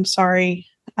right. I'm sorry.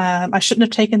 I shouldn't have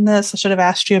taken this. I should have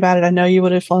asked you about it. I know you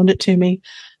would have loaned it to me.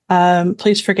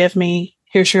 Please forgive me.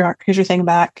 Here's your thing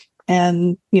back.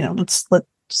 And,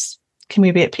 can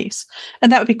we be at peace?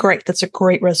 And that would be great. That's a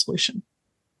great resolution.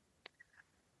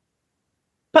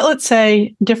 But let's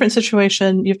say, different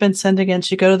situation, you've been sinned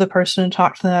against, you go to the person and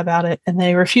talk to them about it, and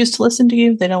they refuse to listen to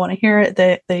you. They don't want to hear it.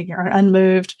 They are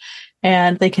unmoved,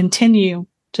 and they continue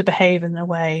to behave in a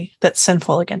way that's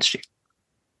sinful against you.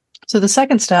 So the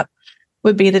second step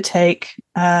would be to take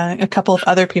a couple of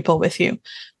other people with you.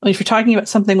 If you're talking about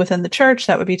something within the church,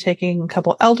 that would be taking a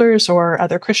couple elders or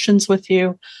other Christians with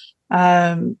you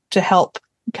to help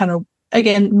kind of,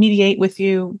 again, mediate with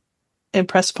you,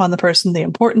 impress upon the person the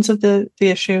importance of the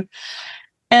issue.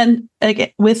 And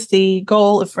again, with the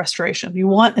goal of restoration, you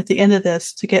want at the end of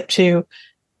this to get to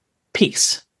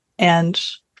peace and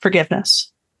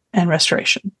forgiveness and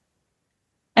restoration.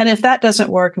 And if that doesn't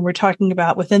work, and we're talking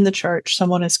about within the church,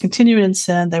 someone is continuing in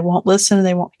sin, they won't listen,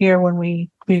 they won't hear when we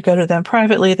go to them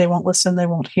privately, they won't listen, they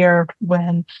won't hear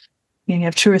when you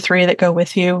have 2 or 3 that go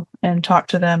with you and talk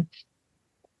to them.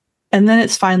 And then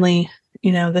it's finally,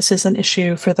 this is an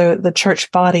issue for the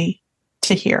church body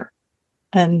to hear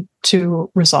and to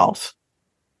resolve.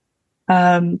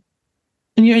 And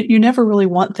you never really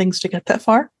want things to get that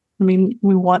far. I mean,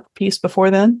 we want peace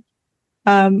before then.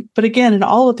 But again, in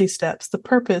all of these steps, the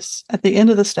purpose at the end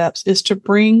of the steps is to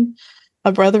bring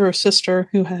a brother or sister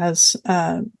who has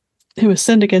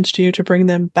sinned against you, to bring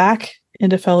them back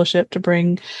into fellowship, to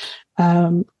bring,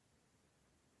 again,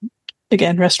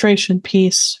 restoration,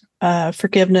 peace,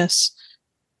 forgiveness.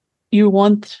 You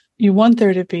want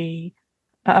there to be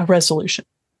a resolution.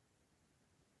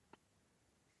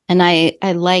 And I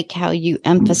like how you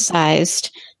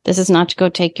emphasized, this is not to go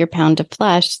take your pound of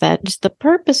flesh, that the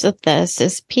purpose of this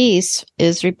is peace,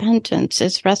 is repentance,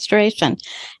 is restoration.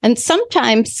 And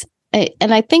sometimes,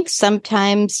 and I think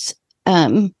sometimes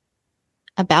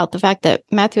about the fact that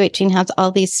Matthew 18 has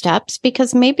all these steps,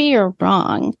 because maybe you're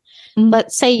wrong. Mm-hmm.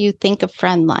 Let's say you think a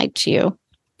friend lied to you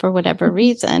for whatever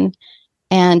reason,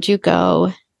 and you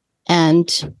go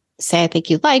and say, I think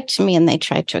you lied to me, and they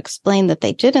try to explain that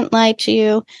they didn't lie to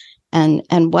you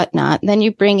and whatnot. Then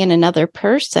you bring in another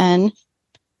person,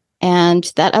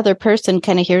 and that other person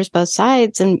kind of hears both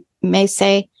sides and may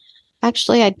say,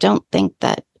 actually, I don't think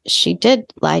that she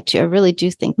did lie to you. I really do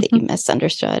think that you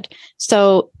misunderstood.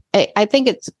 So I think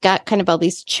it's got kind of all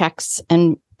these checks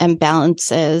and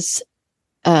balances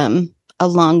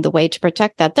along the way to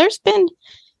protect that. There's been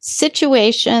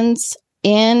situations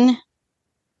in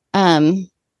the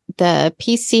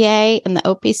PCA and the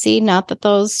OPC, not that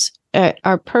those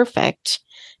are perfect,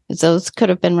 those could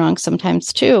have been wrong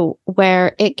sometimes too,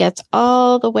 where it gets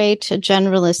all the way to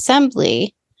General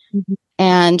Assembly,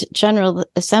 and General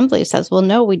Assembly says, well,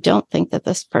 no, we don't think that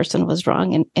this person was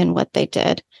wrong in what they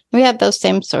did. We have those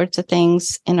same sorts of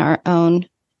things in the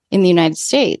United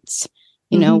States,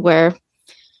 where,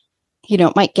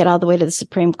 it might get all the way to the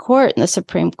Supreme Court, and the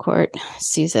Supreme Court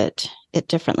sees it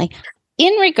differently.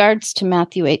 In regards to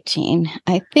Matthew 18,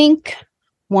 I think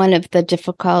one of the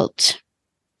difficult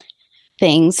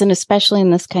things, and especially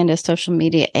in this kind of social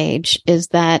media age, is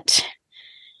that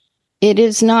it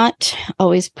is not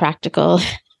always practical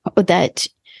that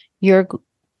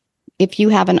if you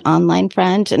have an online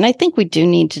friend, and I think we do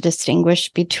need to distinguish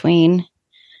between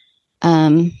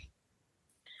online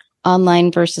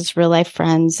versus real life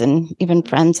friends, and even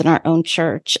friends in our own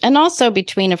church, and also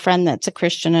between a friend that's a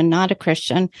Christian and not a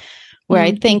Christian, where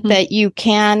I think that you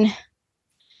can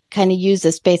kind of use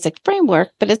this basic framework,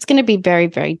 but it's going to be very,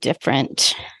 very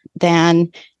different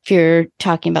than if you're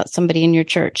talking about somebody in your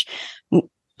church.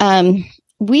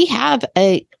 We have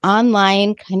a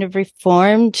online kind of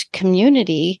reformed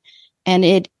community, and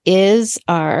it is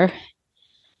our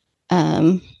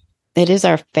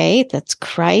faith. It's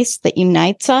Christ that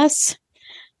unites us,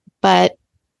 but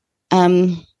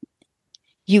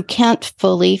you can't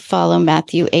fully follow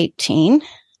Matthew 18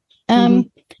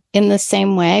 in the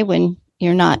same way when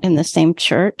you're not in the same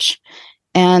church.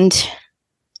 And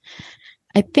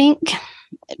I think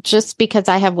just because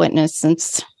I have witnessed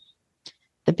since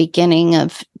the beginning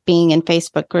of being in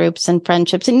Facebook groups and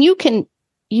friendships, and you can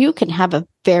have a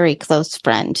very close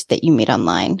friend that you meet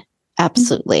online.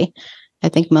 Absolutely. I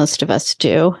think most of us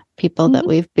do. People that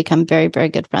we've become very, very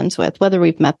good friends with, whether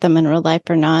we've met them in real life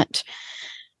or not.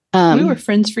 We were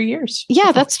friends for years.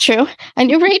 Yeah, that's true. I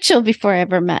knew Rachel before I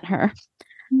ever met her.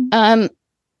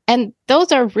 And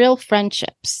those are real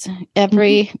friendships,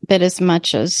 every bit as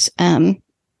much as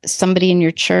somebody in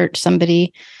your church,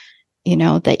 somebody,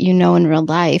 that in real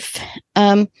life.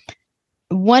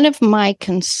 One of my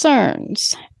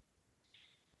concerns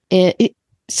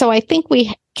so I think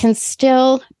we can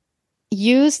still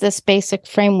use this basic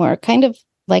framework, kind of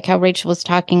like how Rachel was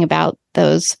talking about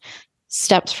those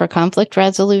steps for conflict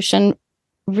resolution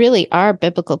really are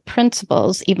biblical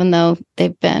principles, even though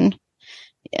they've been,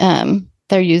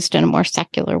 they're used in a more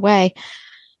secular way.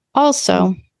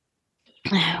 Also,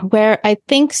 where I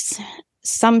think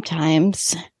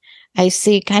sometimes I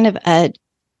see kind of a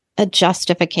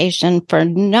justification for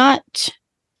not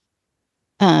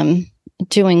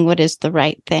doing what is the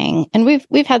right thing. And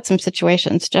we've had some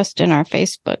situations just in our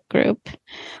Facebook group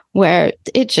where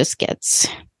it just gets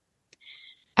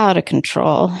out of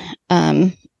control.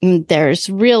 There's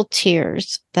real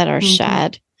tears that are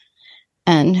shed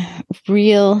and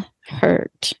real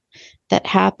hurt that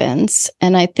happens.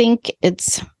 And I think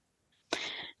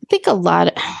a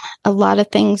lot of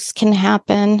things can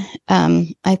happen.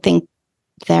 I think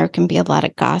there can be a lot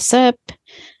of gossip.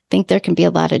 I think there can be a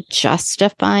lot of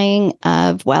justifying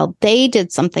of, well, they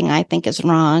did something I think is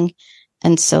wrong,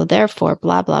 and so therefore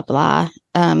blah, blah, blah.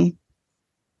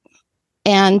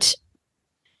 And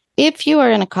if you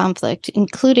are in a conflict,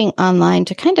 including online,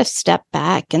 to kind of step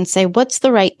back and say, what's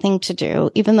the right thing to do?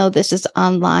 Even though this is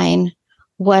online,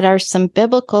 what are some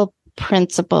biblical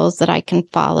principles that I can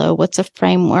follow? What's a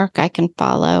framework I can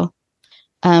follow?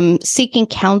 Seeking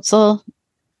counsel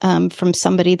from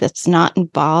somebody that's not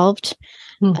involved.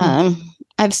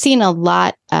 I've seen a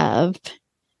lot of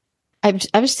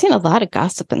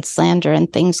gossip and slander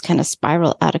and things kind of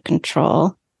spiral out of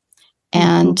control,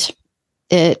 and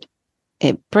it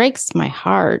breaks my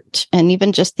heart. And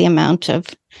even just the amount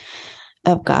of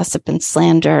gossip and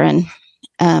slander, and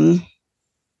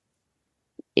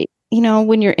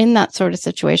when you're in that sort of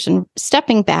situation,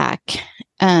 stepping back.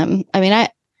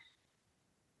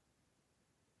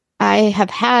 I have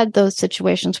had those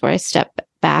situations where I step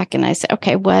back and I say,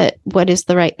 okay, what is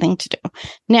the right thing to do?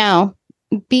 Now,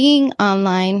 being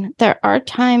online, there are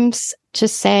times to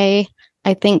say,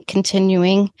 I think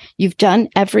continuing, you've done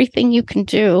everything you can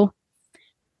do.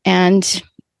 And,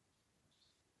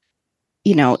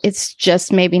 it's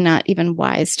just maybe not even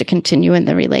wise to continue in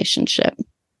the relationship.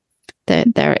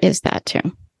 That there is that too.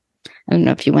 I don't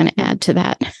know if you want to add to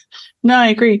that. No, I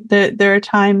agree. There are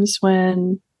times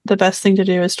when the best thing to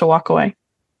do is to walk away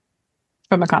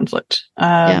from a conflict.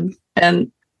 And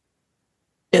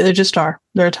there just are.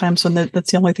 There are times when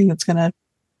that's the only thing that's going to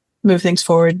move things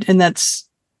forward. And that's,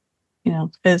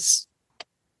 as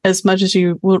much as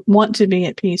you would want to be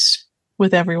at peace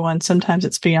with everyone, sometimes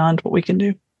it's beyond what we can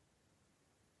do.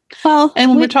 Well, and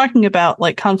when we're talking about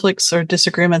like conflicts or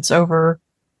disagreements over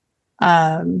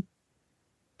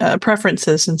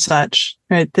preferences and such,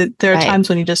 right? There are times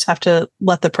when you just have to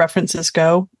let the preferences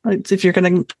go. Right? If you're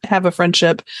going to have a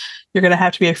friendship, you're going to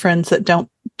have to be friends that don't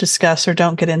discuss or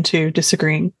don't get into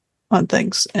disagreeing on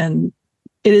things. And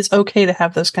it is okay to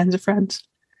have those kinds of friends,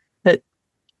 that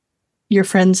you're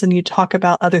friends and you talk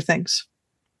about other things.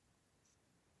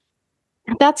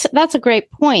 That's a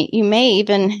great point. You may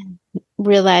even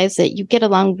realize that you get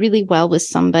along really well with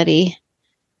somebody,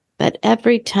 but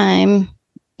every time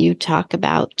you talk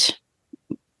about,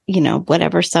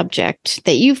 whatever subject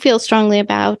that you feel strongly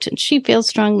about and she feels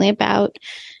strongly about,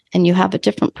 and you have a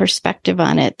different perspective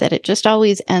on it, that it just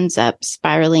always ends up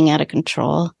spiraling out of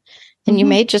control. And you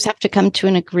may just have to come to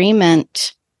an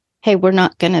agreement. Hey, we're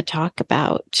not going to talk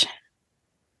about,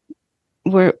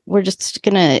 we're just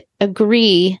going to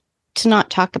agree to not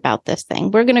talk about this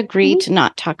thing. We're going to agree to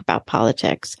not talk about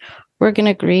politics. We're going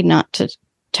to agree not to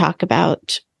talk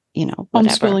about,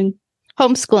 whatever.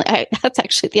 Homeschooling. That's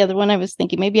actually the other one I was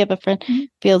thinking. Maybe you have a friend who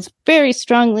feels very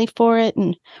strongly for it,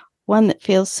 and one that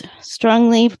feels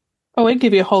strongly. Oh, I'd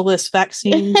give you a whole list: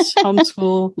 vaccines,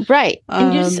 homeschool, right?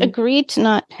 And you just agree to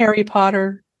not Harry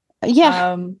Potter.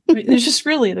 Yeah, there's just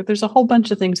there's a whole bunch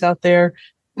of things out there.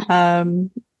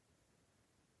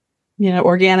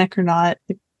 Organic or not.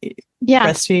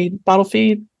 Breastfeed, bottle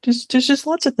feed. There's just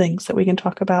lots of things that we can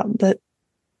talk about that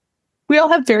we all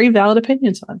have very valid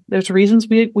opinions on. There's reasons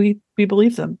we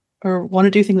believe them or want to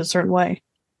do things a certain way.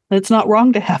 And it's not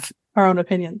wrong to have our own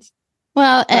opinions.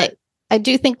 Well, I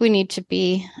do think we need to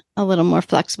be a little more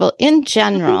flexible in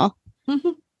general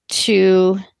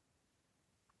to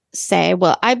say,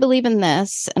 well, I believe in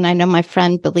this, and I know my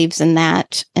friend believes in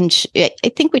that. And I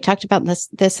think we talked about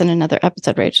this in another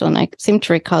episode, Rachel, and I seem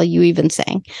to recall you even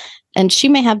saying, and she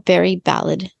may have very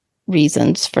valid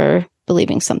reasons for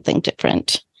believing something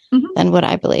different than what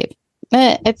I believe.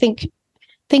 I think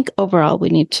overall we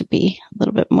need to be a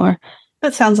little bit more.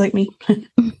 That sounds like me.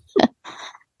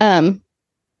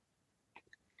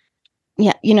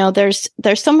 Yeah, there's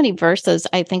so many verses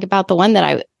I think about. The one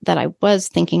that I was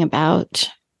thinking about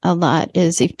a lot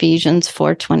is Ephesians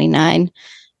 4:29.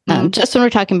 Just when we're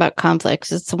talking about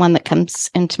conflicts, it's the one that comes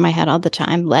into my head all the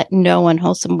time. Let no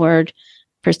unwholesome word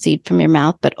proceed from your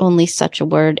mouth, but only such a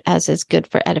word as is good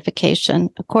for edification,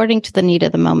 according to the need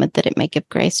of the moment, that it may give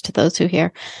grace to those who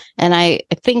hear. And I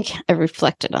think I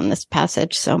reflected on this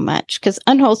passage so much, because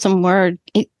unwholesome word,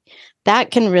 that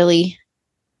can really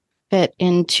fit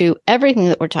into everything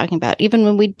that we're talking about. Even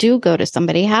when we do go to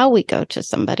somebody, how we go to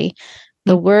somebody,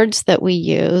 the words that we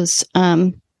use.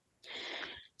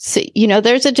 So,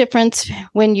 there's a difference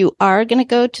when you are going to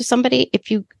go to somebody. If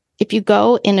you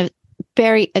go in a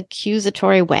very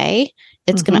accusatory way,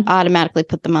 it's going to automatically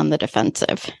put them on the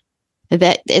defensive.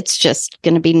 That it's just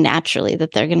going to be naturally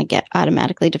that they're going to get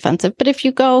automatically defensive. But if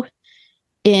you go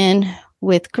in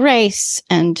with grace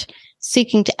and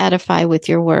seeking to edify with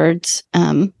your words,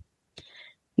 I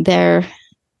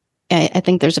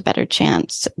think there's a better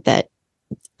chance that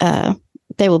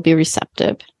they will be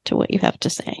receptive to what you have to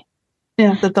say.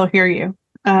 Yeah, that they'll hear you.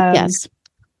 Yes.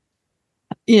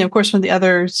 Of course, one of the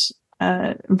others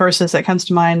verses that comes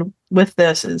to mind with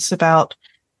this is about,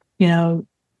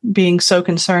 being so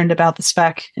concerned about the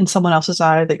speck in someone else's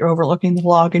eye that you're overlooking the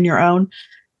log in your own.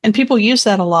 And people use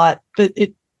that a lot, but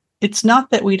it's not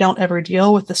that we don't ever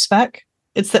deal with the speck.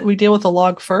 It's that we deal with the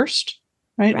log first,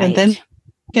 right? And then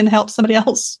can help somebody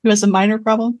else who has a minor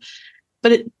problem.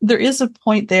 But there is a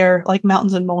point there, like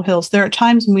mountains and molehills. There are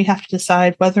times when we have to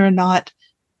decide whether or not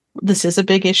this is a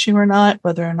big issue or not,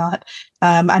 whether or not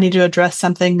I need to address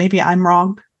something. Maybe I'm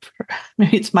wrong.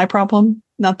 Maybe it's my problem,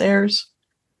 not theirs.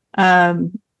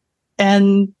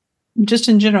 And just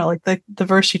in general, like the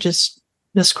verse you just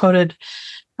quoted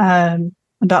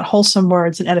about wholesome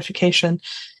words and edification,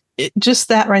 just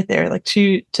that right there, like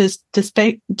to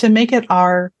make it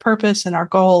our purpose and our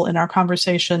goal in our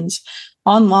conversations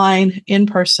online, in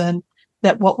person,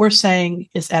 that what we're saying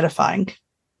is edifying.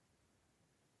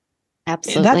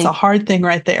 Absolutely. That's a hard thing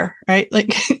right there, right?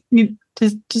 Like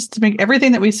just to make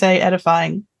everything that we say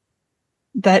edifying.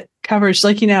 That covers,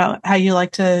 like, how you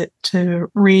like to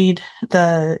read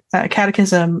the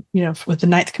catechism, with the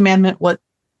 9th commandment, what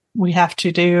we have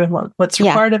to do and what's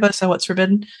required of us and what's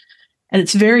forbidden. And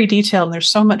it's very detailed and there's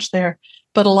so much there,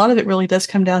 but a lot of it really does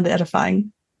come down to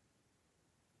edifying.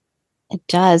 It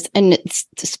does. And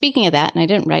speaking of that, and I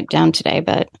didn't write down today,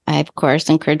 but I, of course,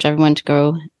 encourage everyone to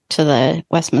go to the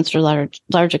Westminster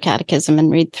Larger Catechism and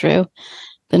read through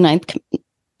the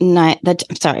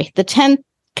 10th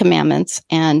commandments.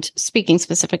 And speaking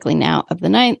specifically now of the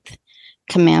 9th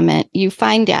commandment, you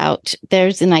find out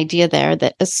there's an idea there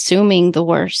that assuming the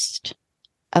worst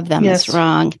of them is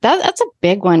wrong. That's a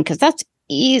big one, because that's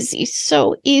easy,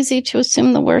 so easy to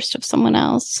assume the worst of someone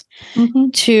else,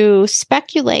 to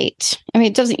speculate. I mean,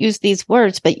 it doesn't use these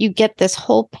words, but you get this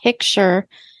whole picture,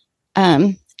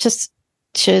 just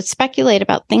to speculate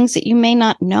about things that you may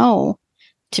not know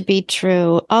to be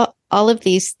true. All of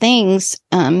these things,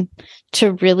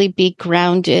 to really be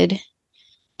grounded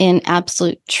in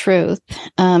absolute truth.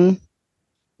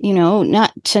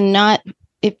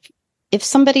 If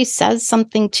somebody says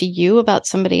something to you about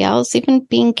somebody else, even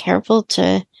being careful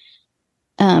to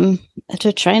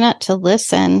try not to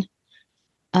listen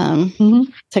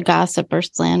to gossip or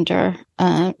slander.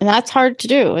 And that's hard to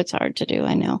do. It's hard to do,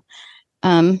 I know.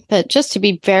 But just to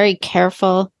be very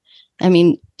careful. I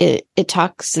mean, it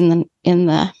talks in the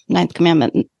 9th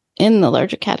commandment in the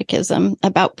Larger Catechism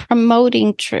about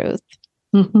promoting truth.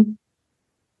 I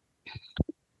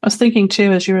was thinking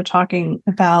too, as you were talking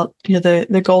about,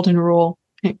 the golden rule,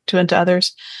 to and to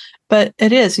others, but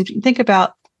it is, if you think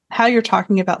about how you're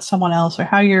talking about someone else, or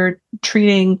how you're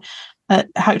treating,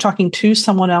 how you're talking to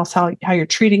someone else, how you're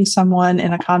treating someone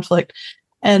in a conflict,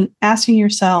 and asking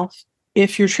yourself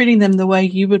if you're treating them the way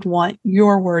you would want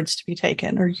your words to be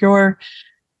taken, or your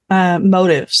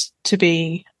motives to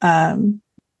be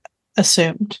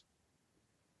assumed.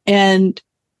 And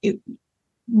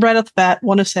right off the bat,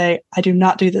 want to say, I do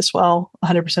not do this well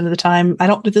 100% of the time. I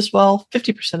don't do this well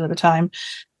 50% of the time.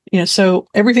 So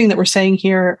everything that we're saying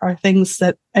here are things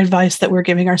that advice that we're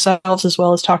giving ourselves, as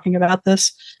well as talking about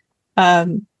this,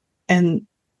 and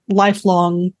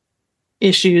lifelong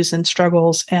issues and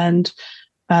struggles and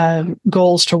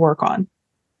goals to work on.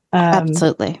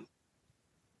 Absolutely.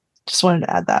 Just wanted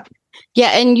to add that.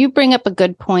 Yeah. And you bring up a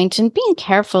good point, and being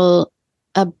careful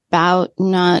about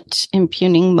not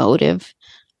impugning motive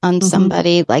on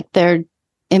somebody. Like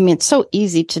it's so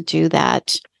easy to do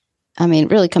that. I mean,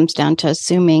 it really comes down to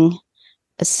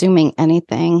assuming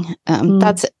anything.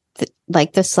 That's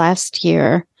like this last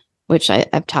year, which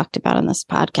I've talked about on this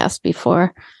podcast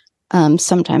before.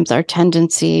 Sometimes our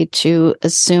tendency to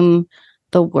assume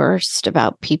the worst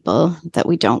about people that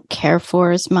we don't care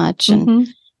for as much,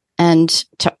 and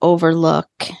to overlook,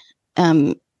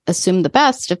 assume the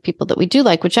best of people that we do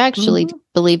like, which I actually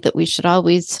believe that we should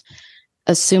always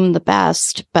assume the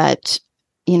best, but,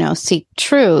 seek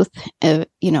truth, if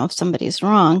somebody's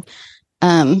wrong.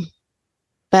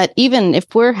 But even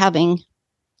if we're having,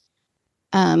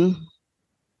 if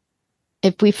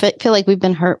we feel like we've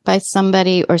been hurt by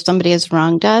somebody, or somebody has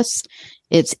wronged us,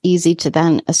 it's easy to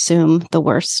then assume the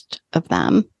worst of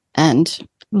them. and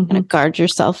kind of guard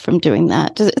yourself from doing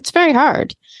that. It's very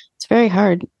hard. It's very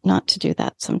hard not to do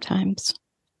that sometimes.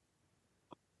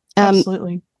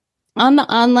 Absolutely. On the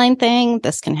online thing,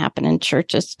 this can happen in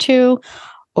churches too,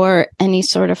 or any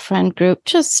sort of friend group.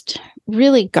 Just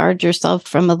really guard yourself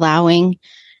from allowing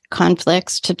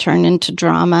conflicts to turn into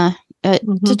drama. It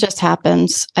just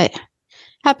happens. It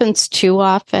happens too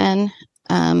often.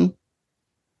 I'm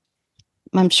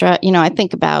sure, I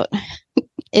think about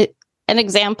it. An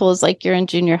example is like you're in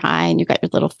junior high and you got your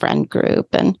little friend group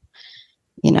and,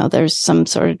 there's some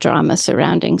sort of drama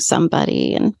surrounding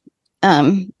somebody. And,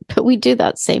 but we do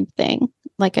that same thing.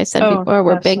 Like I said before,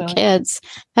 we're big kids.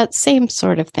 That same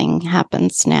sort of thing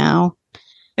happens now.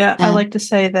 Yeah. I like to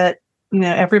say that,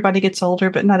 everybody gets older,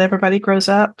 but not everybody grows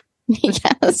up.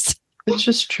 Yes. It's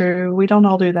just true. We don't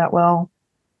all do that well.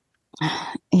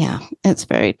 Yeah, it's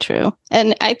very true.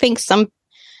 And I think some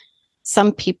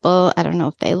people, I don't know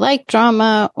if they like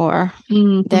drama or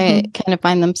they kind of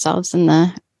find themselves in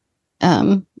the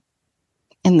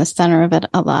center of it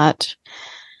a lot.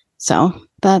 So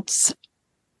that's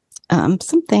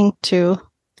something to.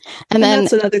 And then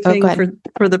that's another thing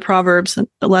for the Proverbs, and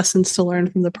the lessons to learn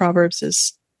from the Proverbs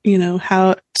is,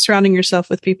 how surrounding yourself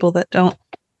with people that don't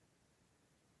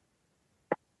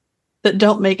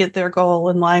make it their goal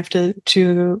in life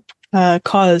to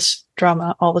cause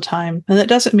drama all the time. And that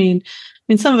doesn't mean,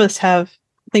 some of us have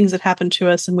things that happen to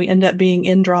us and we end up being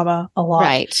in drama a lot.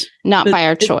 Right. Not by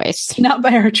our choice. Not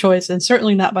by our choice, and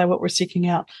certainly not by what we're seeking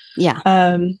out.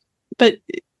 Yeah. But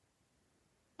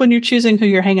when you're choosing who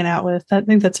you're hanging out with, I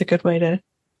think that's a good way to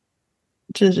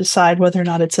decide whether or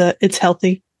not it's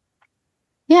healthy.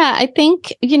 Yeah, I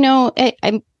think,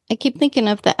 I keep thinking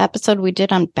of the episode we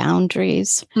did on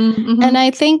boundaries. And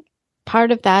I think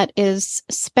part of that is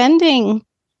spending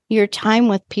your time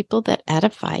with people that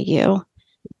edify you,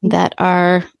 that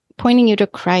are pointing you to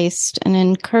Christ and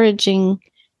encouraging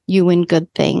you in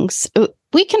good things.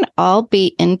 We can all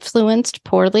be influenced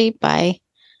poorly by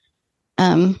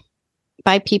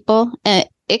people.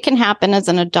 It can happen as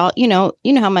an adult. You know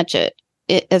how much it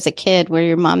as a kid, where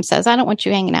your mom says, "I don't want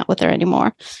you hanging out with her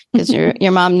anymore," because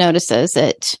your mom notices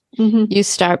that you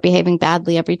start behaving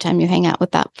badly every time you hang out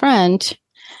with that friend.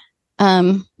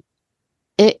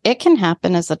 It can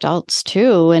happen as adults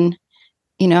too. And,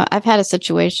 I've had a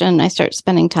situation, I start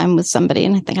spending time with somebody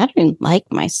and I think I don't even like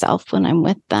myself when I'm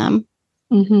with them.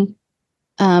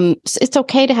 So it's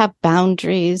okay to have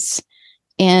boundaries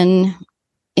in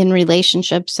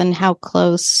relationships and how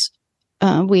close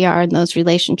we are in those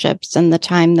relationships and the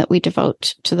time that we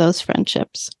devote to those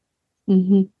friendships.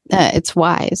 It's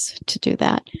wise to do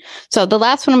that. So the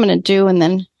last one I'm going to do, and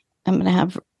then I'm going to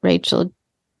have Rachel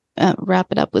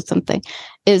wrap it up with something,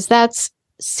 is that's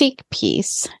seek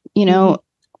peace.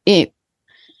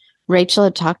 Rachel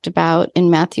had talked about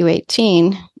in Matthew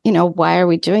 18, why are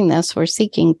we doing this? We're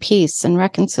seeking peace and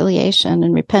reconciliation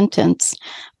and repentance.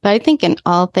 But I think in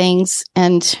all things,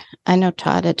 and I know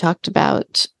Todd had talked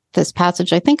about this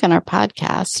passage, I think on our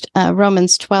podcast,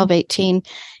 Romans 12:18,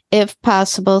 if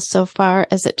possible, so far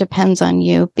as it depends on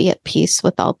you, be at peace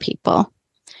with all people.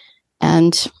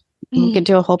 And we could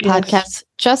do a whole podcast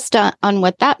just on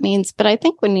what that means, but I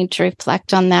think we need to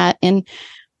reflect on that. And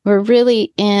we're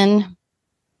really in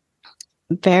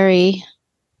very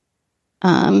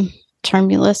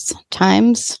tumultuous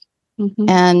times.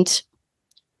 And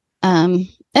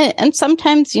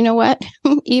sometimes, you know what,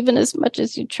 even as much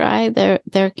as you try,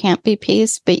 there can't be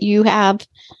peace, but you have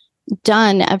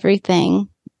done everything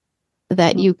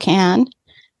that you can.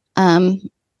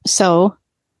 So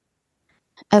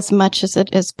as much as it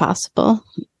is possible,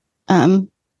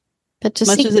 but to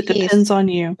much as it depends on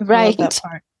you. Right. I love that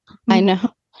part. I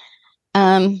know.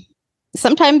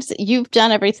 Sometimes you've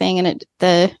done everything and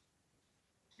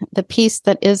the piece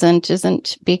that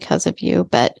isn't because of you,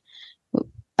 but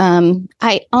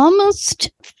I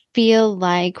almost feel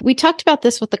like we talked about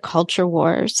this with the culture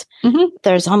wars.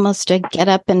 There's almost a get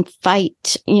up and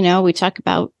fight. We talk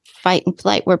about fight and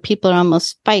flight, where people are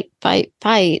almost fight,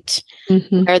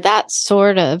 or that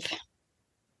sort of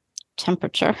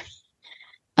temperature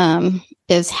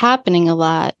is happening a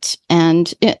lot.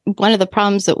 And one of the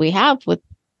problems that we have with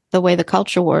the way the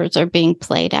culture wars are being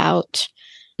played out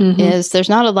is there's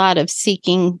not a lot of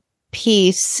seeking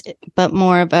peace, but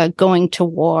more of a going to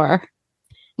war.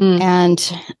 And,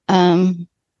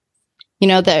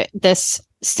 this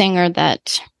singer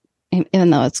that, even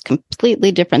though it's a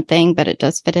completely different thing, but it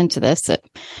does fit into this,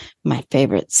 my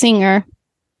favorite singer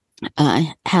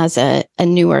has a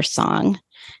newer song,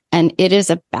 and it is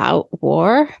about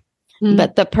war.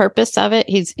 But the purpose of it,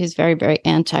 he's very, very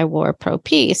anti-war,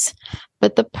 pro-peace.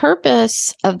 But the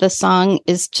purpose of the song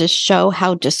is to show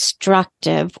how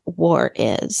destructive war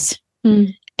is.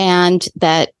 And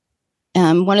that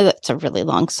it's a really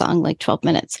long song, like 12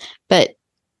 minutes, but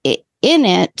in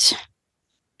it,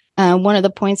 one of the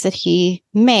points that he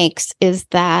makes is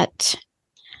that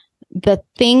the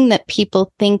thing that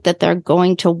people think that they're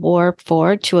going to war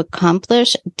for to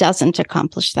accomplish doesn't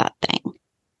accomplish that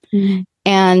thing.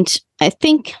 And I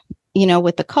think,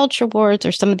 with the culture wars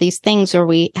or some of these things where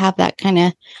we have that kind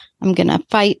of, I'm going to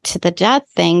fight to the death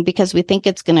thing because we think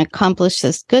it's going to accomplish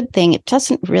this good thing, it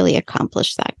doesn't really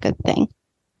accomplish that good thing.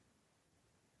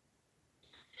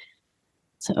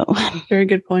 So, very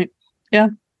good point. Yeah.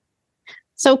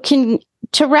 So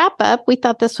to wrap up, we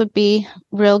thought this would be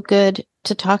real good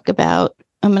to talk about.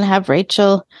 I'm going to have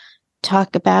Rachel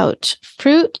talk about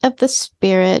fruit of the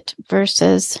Spirit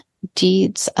versus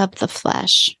deeds of the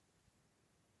flesh.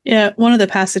 Yeah, one of the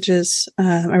passages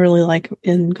I really like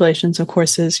in Galatians, of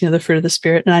course, is, the fruit of the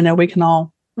Spirit. And I know we can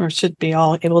all, or should be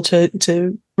all, able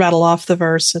to rattle off the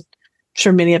verse. I'm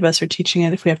sure many of us are teaching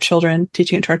it if we have children,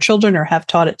 teaching it to our children or have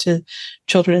taught it to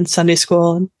children in Sunday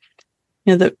school.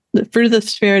 And the fruit of the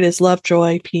Spirit is love,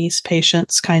 joy, peace,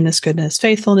 patience, kindness, goodness,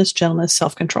 faithfulness, gentleness,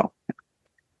 self-control.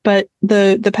 But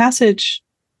the passage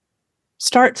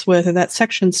starts with, or that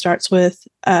section starts with,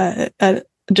 a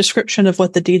description of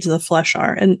what the deeds of the flesh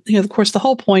are. And, of course, the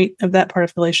whole point of that part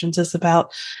of Galatians is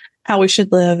about how we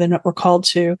should live and what we're called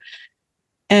to.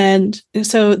 And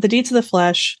so the deeds of the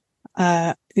flesh,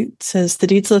 it says the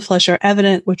deeds of the flesh are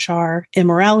evident, which are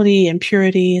immorality,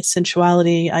 impurity,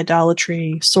 sensuality,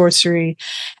 idolatry, sorcery.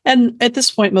 And at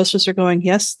this point, most of us are going,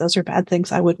 yes, those are bad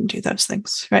things. I wouldn't do those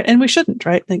things, right? And we shouldn't,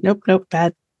 right? Like, nope,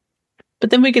 bad. But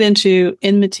then we get into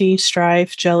enmity,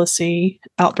 strife, jealousy,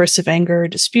 outbursts of anger,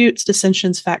 disputes,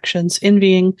 dissensions, factions,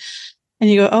 envying. And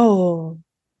you go, oh,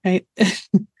 right.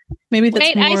 Maybe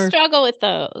that's more... I struggle with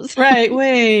those. Right.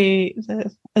 Wait.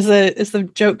 As the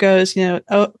joke goes,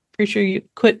 preacher, you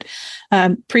quit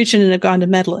preaching and have gone to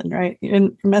meddling, right?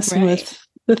 You're messing with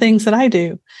the things that I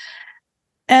do.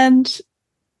 And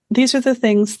these are the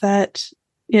things that,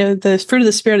 the fruit of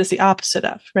the Spirit is the opposite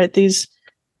of, right? These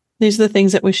are the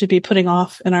things that we should be putting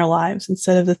off in our lives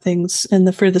instead of the things in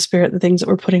the fruit of the Spirit, the things that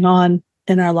we're putting on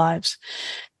in our lives.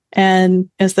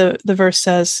 And as the verse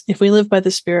says, if we live by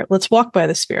the Spirit, let's walk by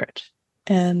the Spirit.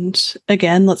 And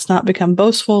again, let's not become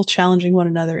boastful, challenging one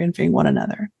another, envying one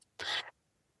another.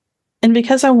 And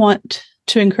because I want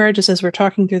to encourage us as we're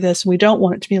talking through this, we don't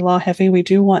want it to be law heavy. We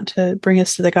do want to bring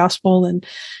us to the gospel and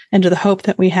to the hope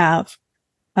that we have.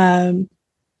 In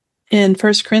 1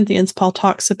 Corinthians, Paul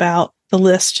talks about a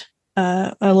list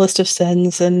of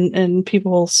sins and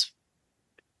people's,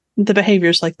 the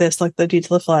behaviors like this, like the deeds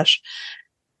of the flesh.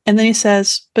 And then he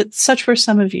says, but such were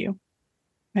some of you.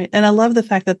 Right. And I love the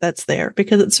fact that that's there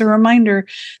because it's a reminder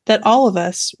that all of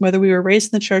us, whether we were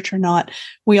raised in the church or not,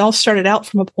 we all started out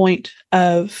from a point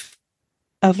of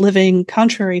living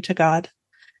contrary to God.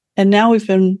 And now we've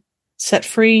been set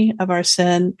free of our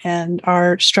sin and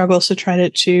our struggles to try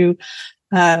to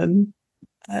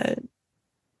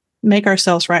make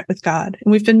ourselves right with God.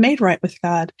 And we've been made right with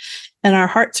God, and our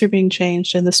hearts are being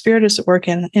changed, and the Spirit is at work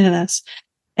in us,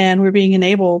 and we're being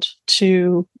enabled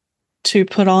to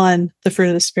put on the fruit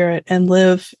of the Spirit and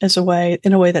live in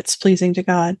a way that's pleasing to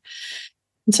God.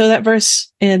 And so that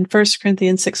verse in 1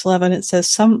 Corinthians 6:11, it says,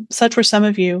 such were some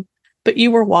of you, but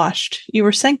you were washed, you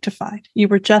were sanctified, you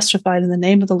were justified in the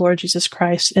name of the Lord Jesus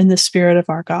Christ in the Spirit of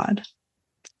our God.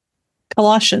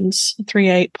 Colossians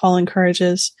 3:8, Paul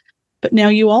encourages, but now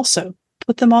you also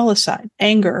put them all aside,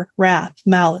 anger, wrath,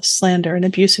 malice, slander, and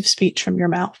abusive speech from your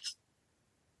mouth.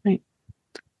 Right.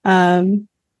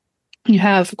 You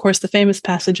have, of course, the famous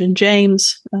passage in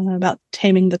James about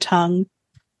taming the tongue.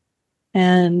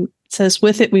 And it says,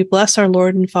 with it we bless our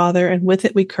Lord and Father, and with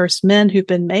it we curse men who've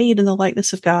been made in the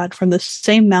likeness of God. From the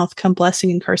same mouth come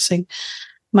blessing and cursing.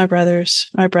 My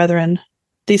brethren,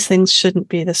 these things shouldn't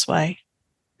be this way.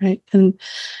 Right. And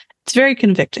it's very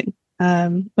convicting. But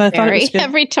I thought it was good.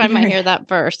 Every time I hear that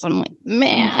verse, I'm like,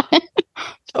 man.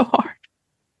 So hard.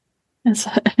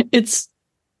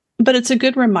 But it's a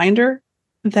good reminder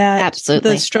that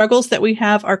absolutely, the struggles that we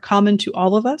have are common to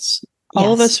all of us.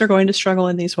 All of us are going to struggle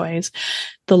in these ways.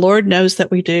 The Lord knows that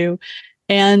we do.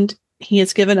 And He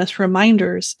has given us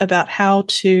reminders about how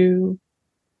to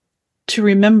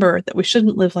remember that we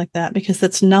shouldn't live like that, because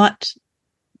that's not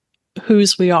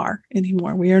whose we are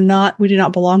anymore. We do not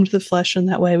belong to the flesh in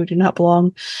that way. We do not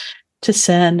belong to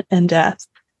sin and death.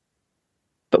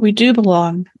 But we do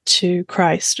belong to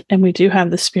Christ, and we do have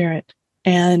the Spirit.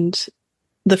 And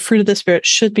the fruit of the Spirit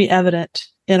should be evident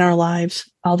in our lives,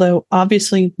 although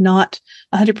obviously not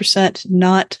 100%,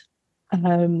 not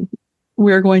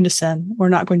we're going to sin. We're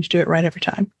not going to do it right every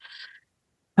time.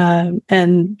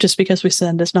 And just because we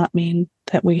sin does not mean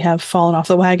that we have fallen off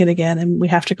the wagon again and we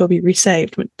have to go be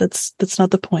resaved. That's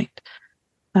not the point.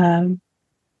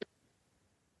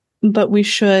 But we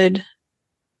should,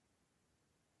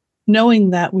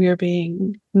 knowing that we are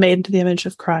being made into the image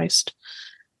of Christ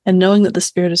and knowing that the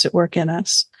Spirit is at work in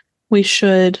us, we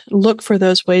should look for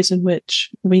those ways in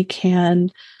which we can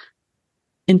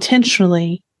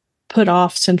intentionally put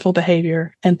off sinful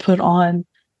behavior and put on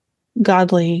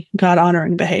godly,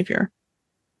 God-honoring behavior.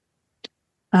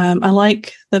 I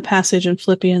like the passage in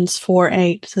Philippians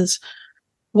 4:8. It says,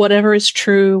 whatever is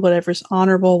true, whatever is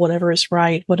honorable, whatever is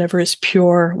right, whatever is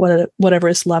pure, whatever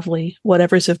is lovely,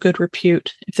 whatever is of good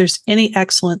repute, if there's any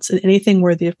excellence and anything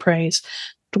worthy of praise,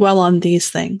 dwell on these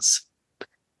things.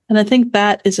 And I think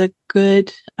that is a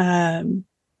good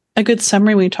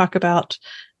summary when we talk about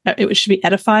it should be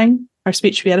edifying. Our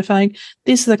speech should be edifying.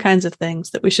 These are the kinds of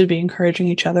things that we should be encouraging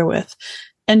each other with.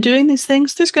 And doing these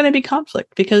things, there's going to be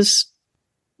conflict because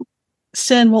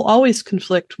sin will always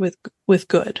conflict with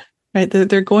good, right?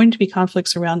 There are going to be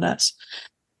conflicts around us.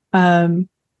 But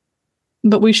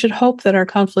we should hope that our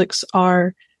conflicts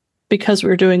are because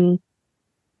we're doing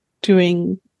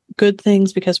good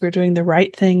things, because we're doing the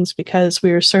right things, because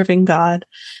we are serving God,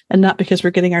 and not because we're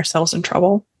getting ourselves in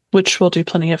trouble, which we'll do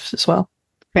plenty of as well.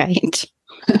 Right.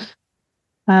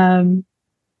 And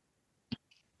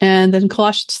then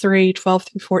Colossians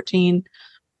 3:12-14,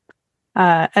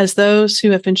 as those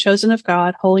who have been chosen of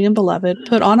God, holy and beloved,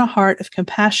 put on a heart of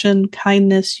compassion,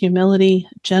 kindness, humility,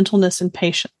 gentleness, and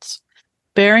patience,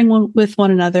 bearing with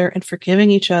one another and forgiving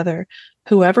each other,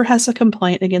 whoever has a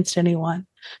complaint against anyone.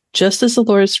 Just as the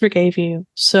Lord forgave you,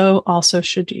 so also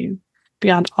should you.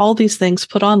 Beyond all these things,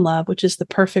 put on love, which is the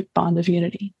perfect bond of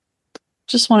unity.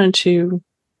 Just wanted to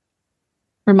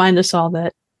remind us all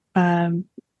that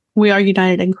we are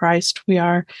united in Christ. We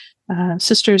are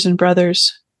sisters and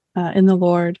brothers in the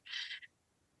Lord.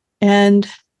 And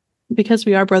because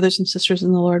we are brothers and sisters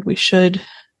in the Lord, we should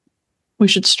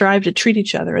strive to treat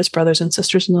each other as brothers and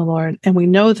sisters in the Lord. And we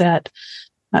know that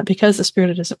because the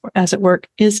Spirit is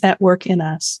at work in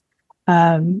us,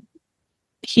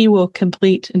 He will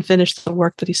complete and finish the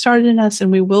work that He started in us,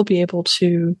 and we will be able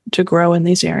to grow in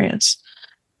these areas.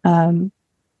 I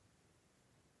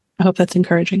hope that's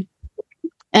encouraging.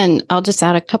 And I'll just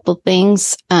add a couple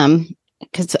things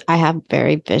because I have a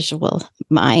very visual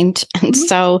mind. And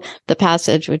so the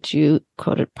passage which you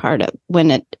quoted part of when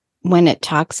it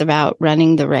talks about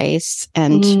running the race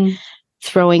and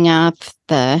throwing up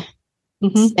the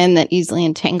sin that easily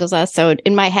entangles us. So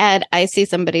in my head, I see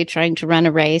somebody trying to run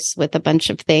a race with a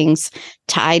bunch of things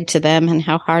tied to them and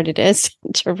how hard it is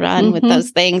to run with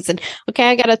those things. And okay,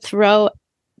 I got to throw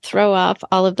off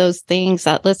all of those things,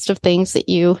 that list of things that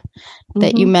you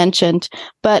mentioned,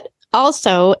 but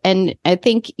also, and I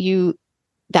think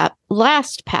that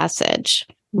last passage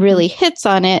really hits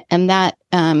on it. And that,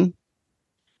 I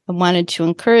wanted to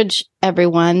encourage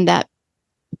everyone that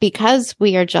because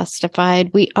we are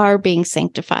justified, we are being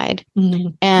sanctified.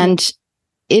 And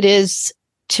it is,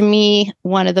 to me,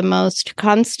 one of the most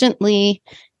constantly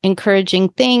encouraging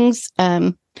things.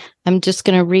 I'm just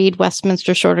going to read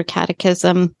Westminster Shorter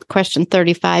Catechism, question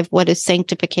 35. What is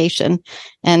sanctification?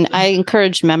 And I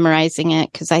encourage memorizing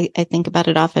it because I think about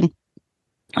it often.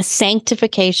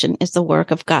 Sanctification is the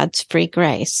work of God's free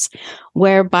grace,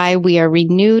 whereby we are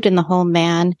renewed in the whole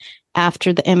man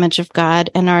after the image of God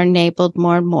and are enabled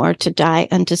more and more to die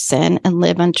unto sin and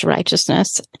live unto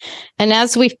righteousness. And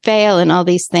as we fail in all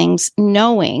these things,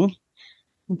 knowing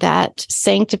that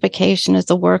sanctification is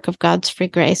the work of God's free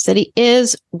grace, that He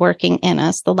is working in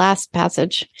us. The last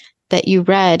passage that you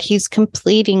read, He's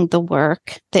completing the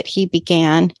work that He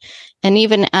began. And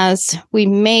even as we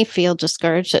may feel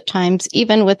discouraged at times,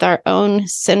 even with our own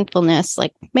sinfulness,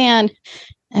 like, man,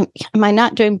 am I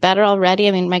not doing better already?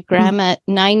 I mean, my grandma at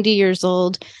 90 years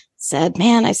old said,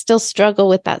 man, I still struggle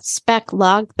with that speck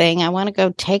log thing. I want to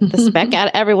go take the speck out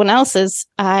of everyone else's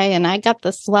eye, and I got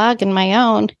the slog in my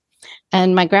own.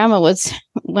 And my grandma was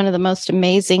one of the most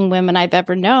amazing women I've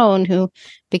ever known who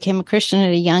became a Christian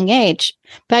at a young age.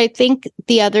 But I think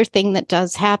the other thing that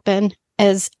does happen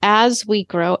is as we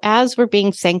grow, as we're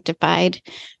being sanctified,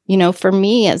 for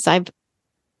me, as I've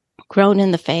grown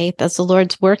in the faith, as the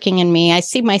Lord's working in me, I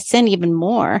see my sin even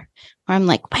more. Where I'm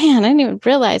like, man, I didn't even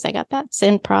realize I got that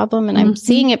sin problem. And I'm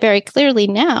seeing it very clearly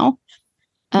now.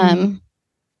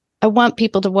 I want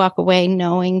people to walk away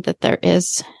knowing that there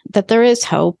is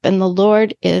hope, and the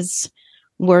Lord is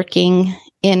working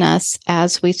in us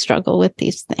as we struggle with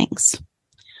these things.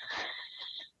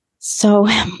 So,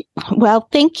 well,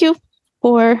 thank you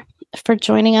for for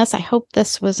joining us. I hope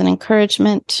this was an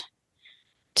encouragement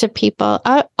to people.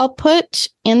 I'll put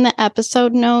in the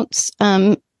episode notes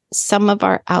some of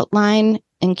our outline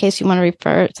in case you want to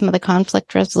refer some of the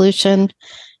conflict resolution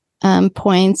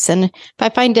points. And if I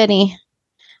find any,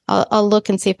 I'll look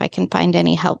and see if I can find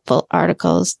any helpful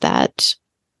articles that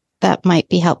might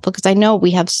be helpful, because I know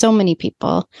we have so many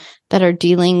people that are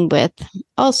dealing with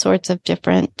all sorts of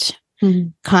different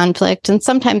conflict. And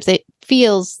sometimes it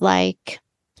feels like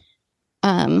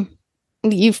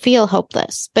you feel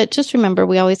hopeless, but just remember,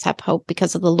 we always have hope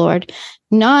because of the Lord.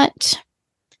 Not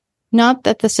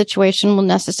that the situation will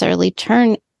necessarily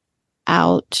turn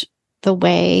out the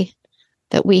way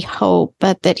that we hope,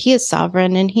 but that He is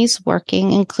sovereign and He's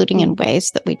working, including in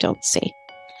ways that we don't see.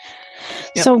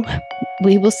 Yep. So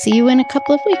we will see you in a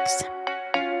couple of weeks.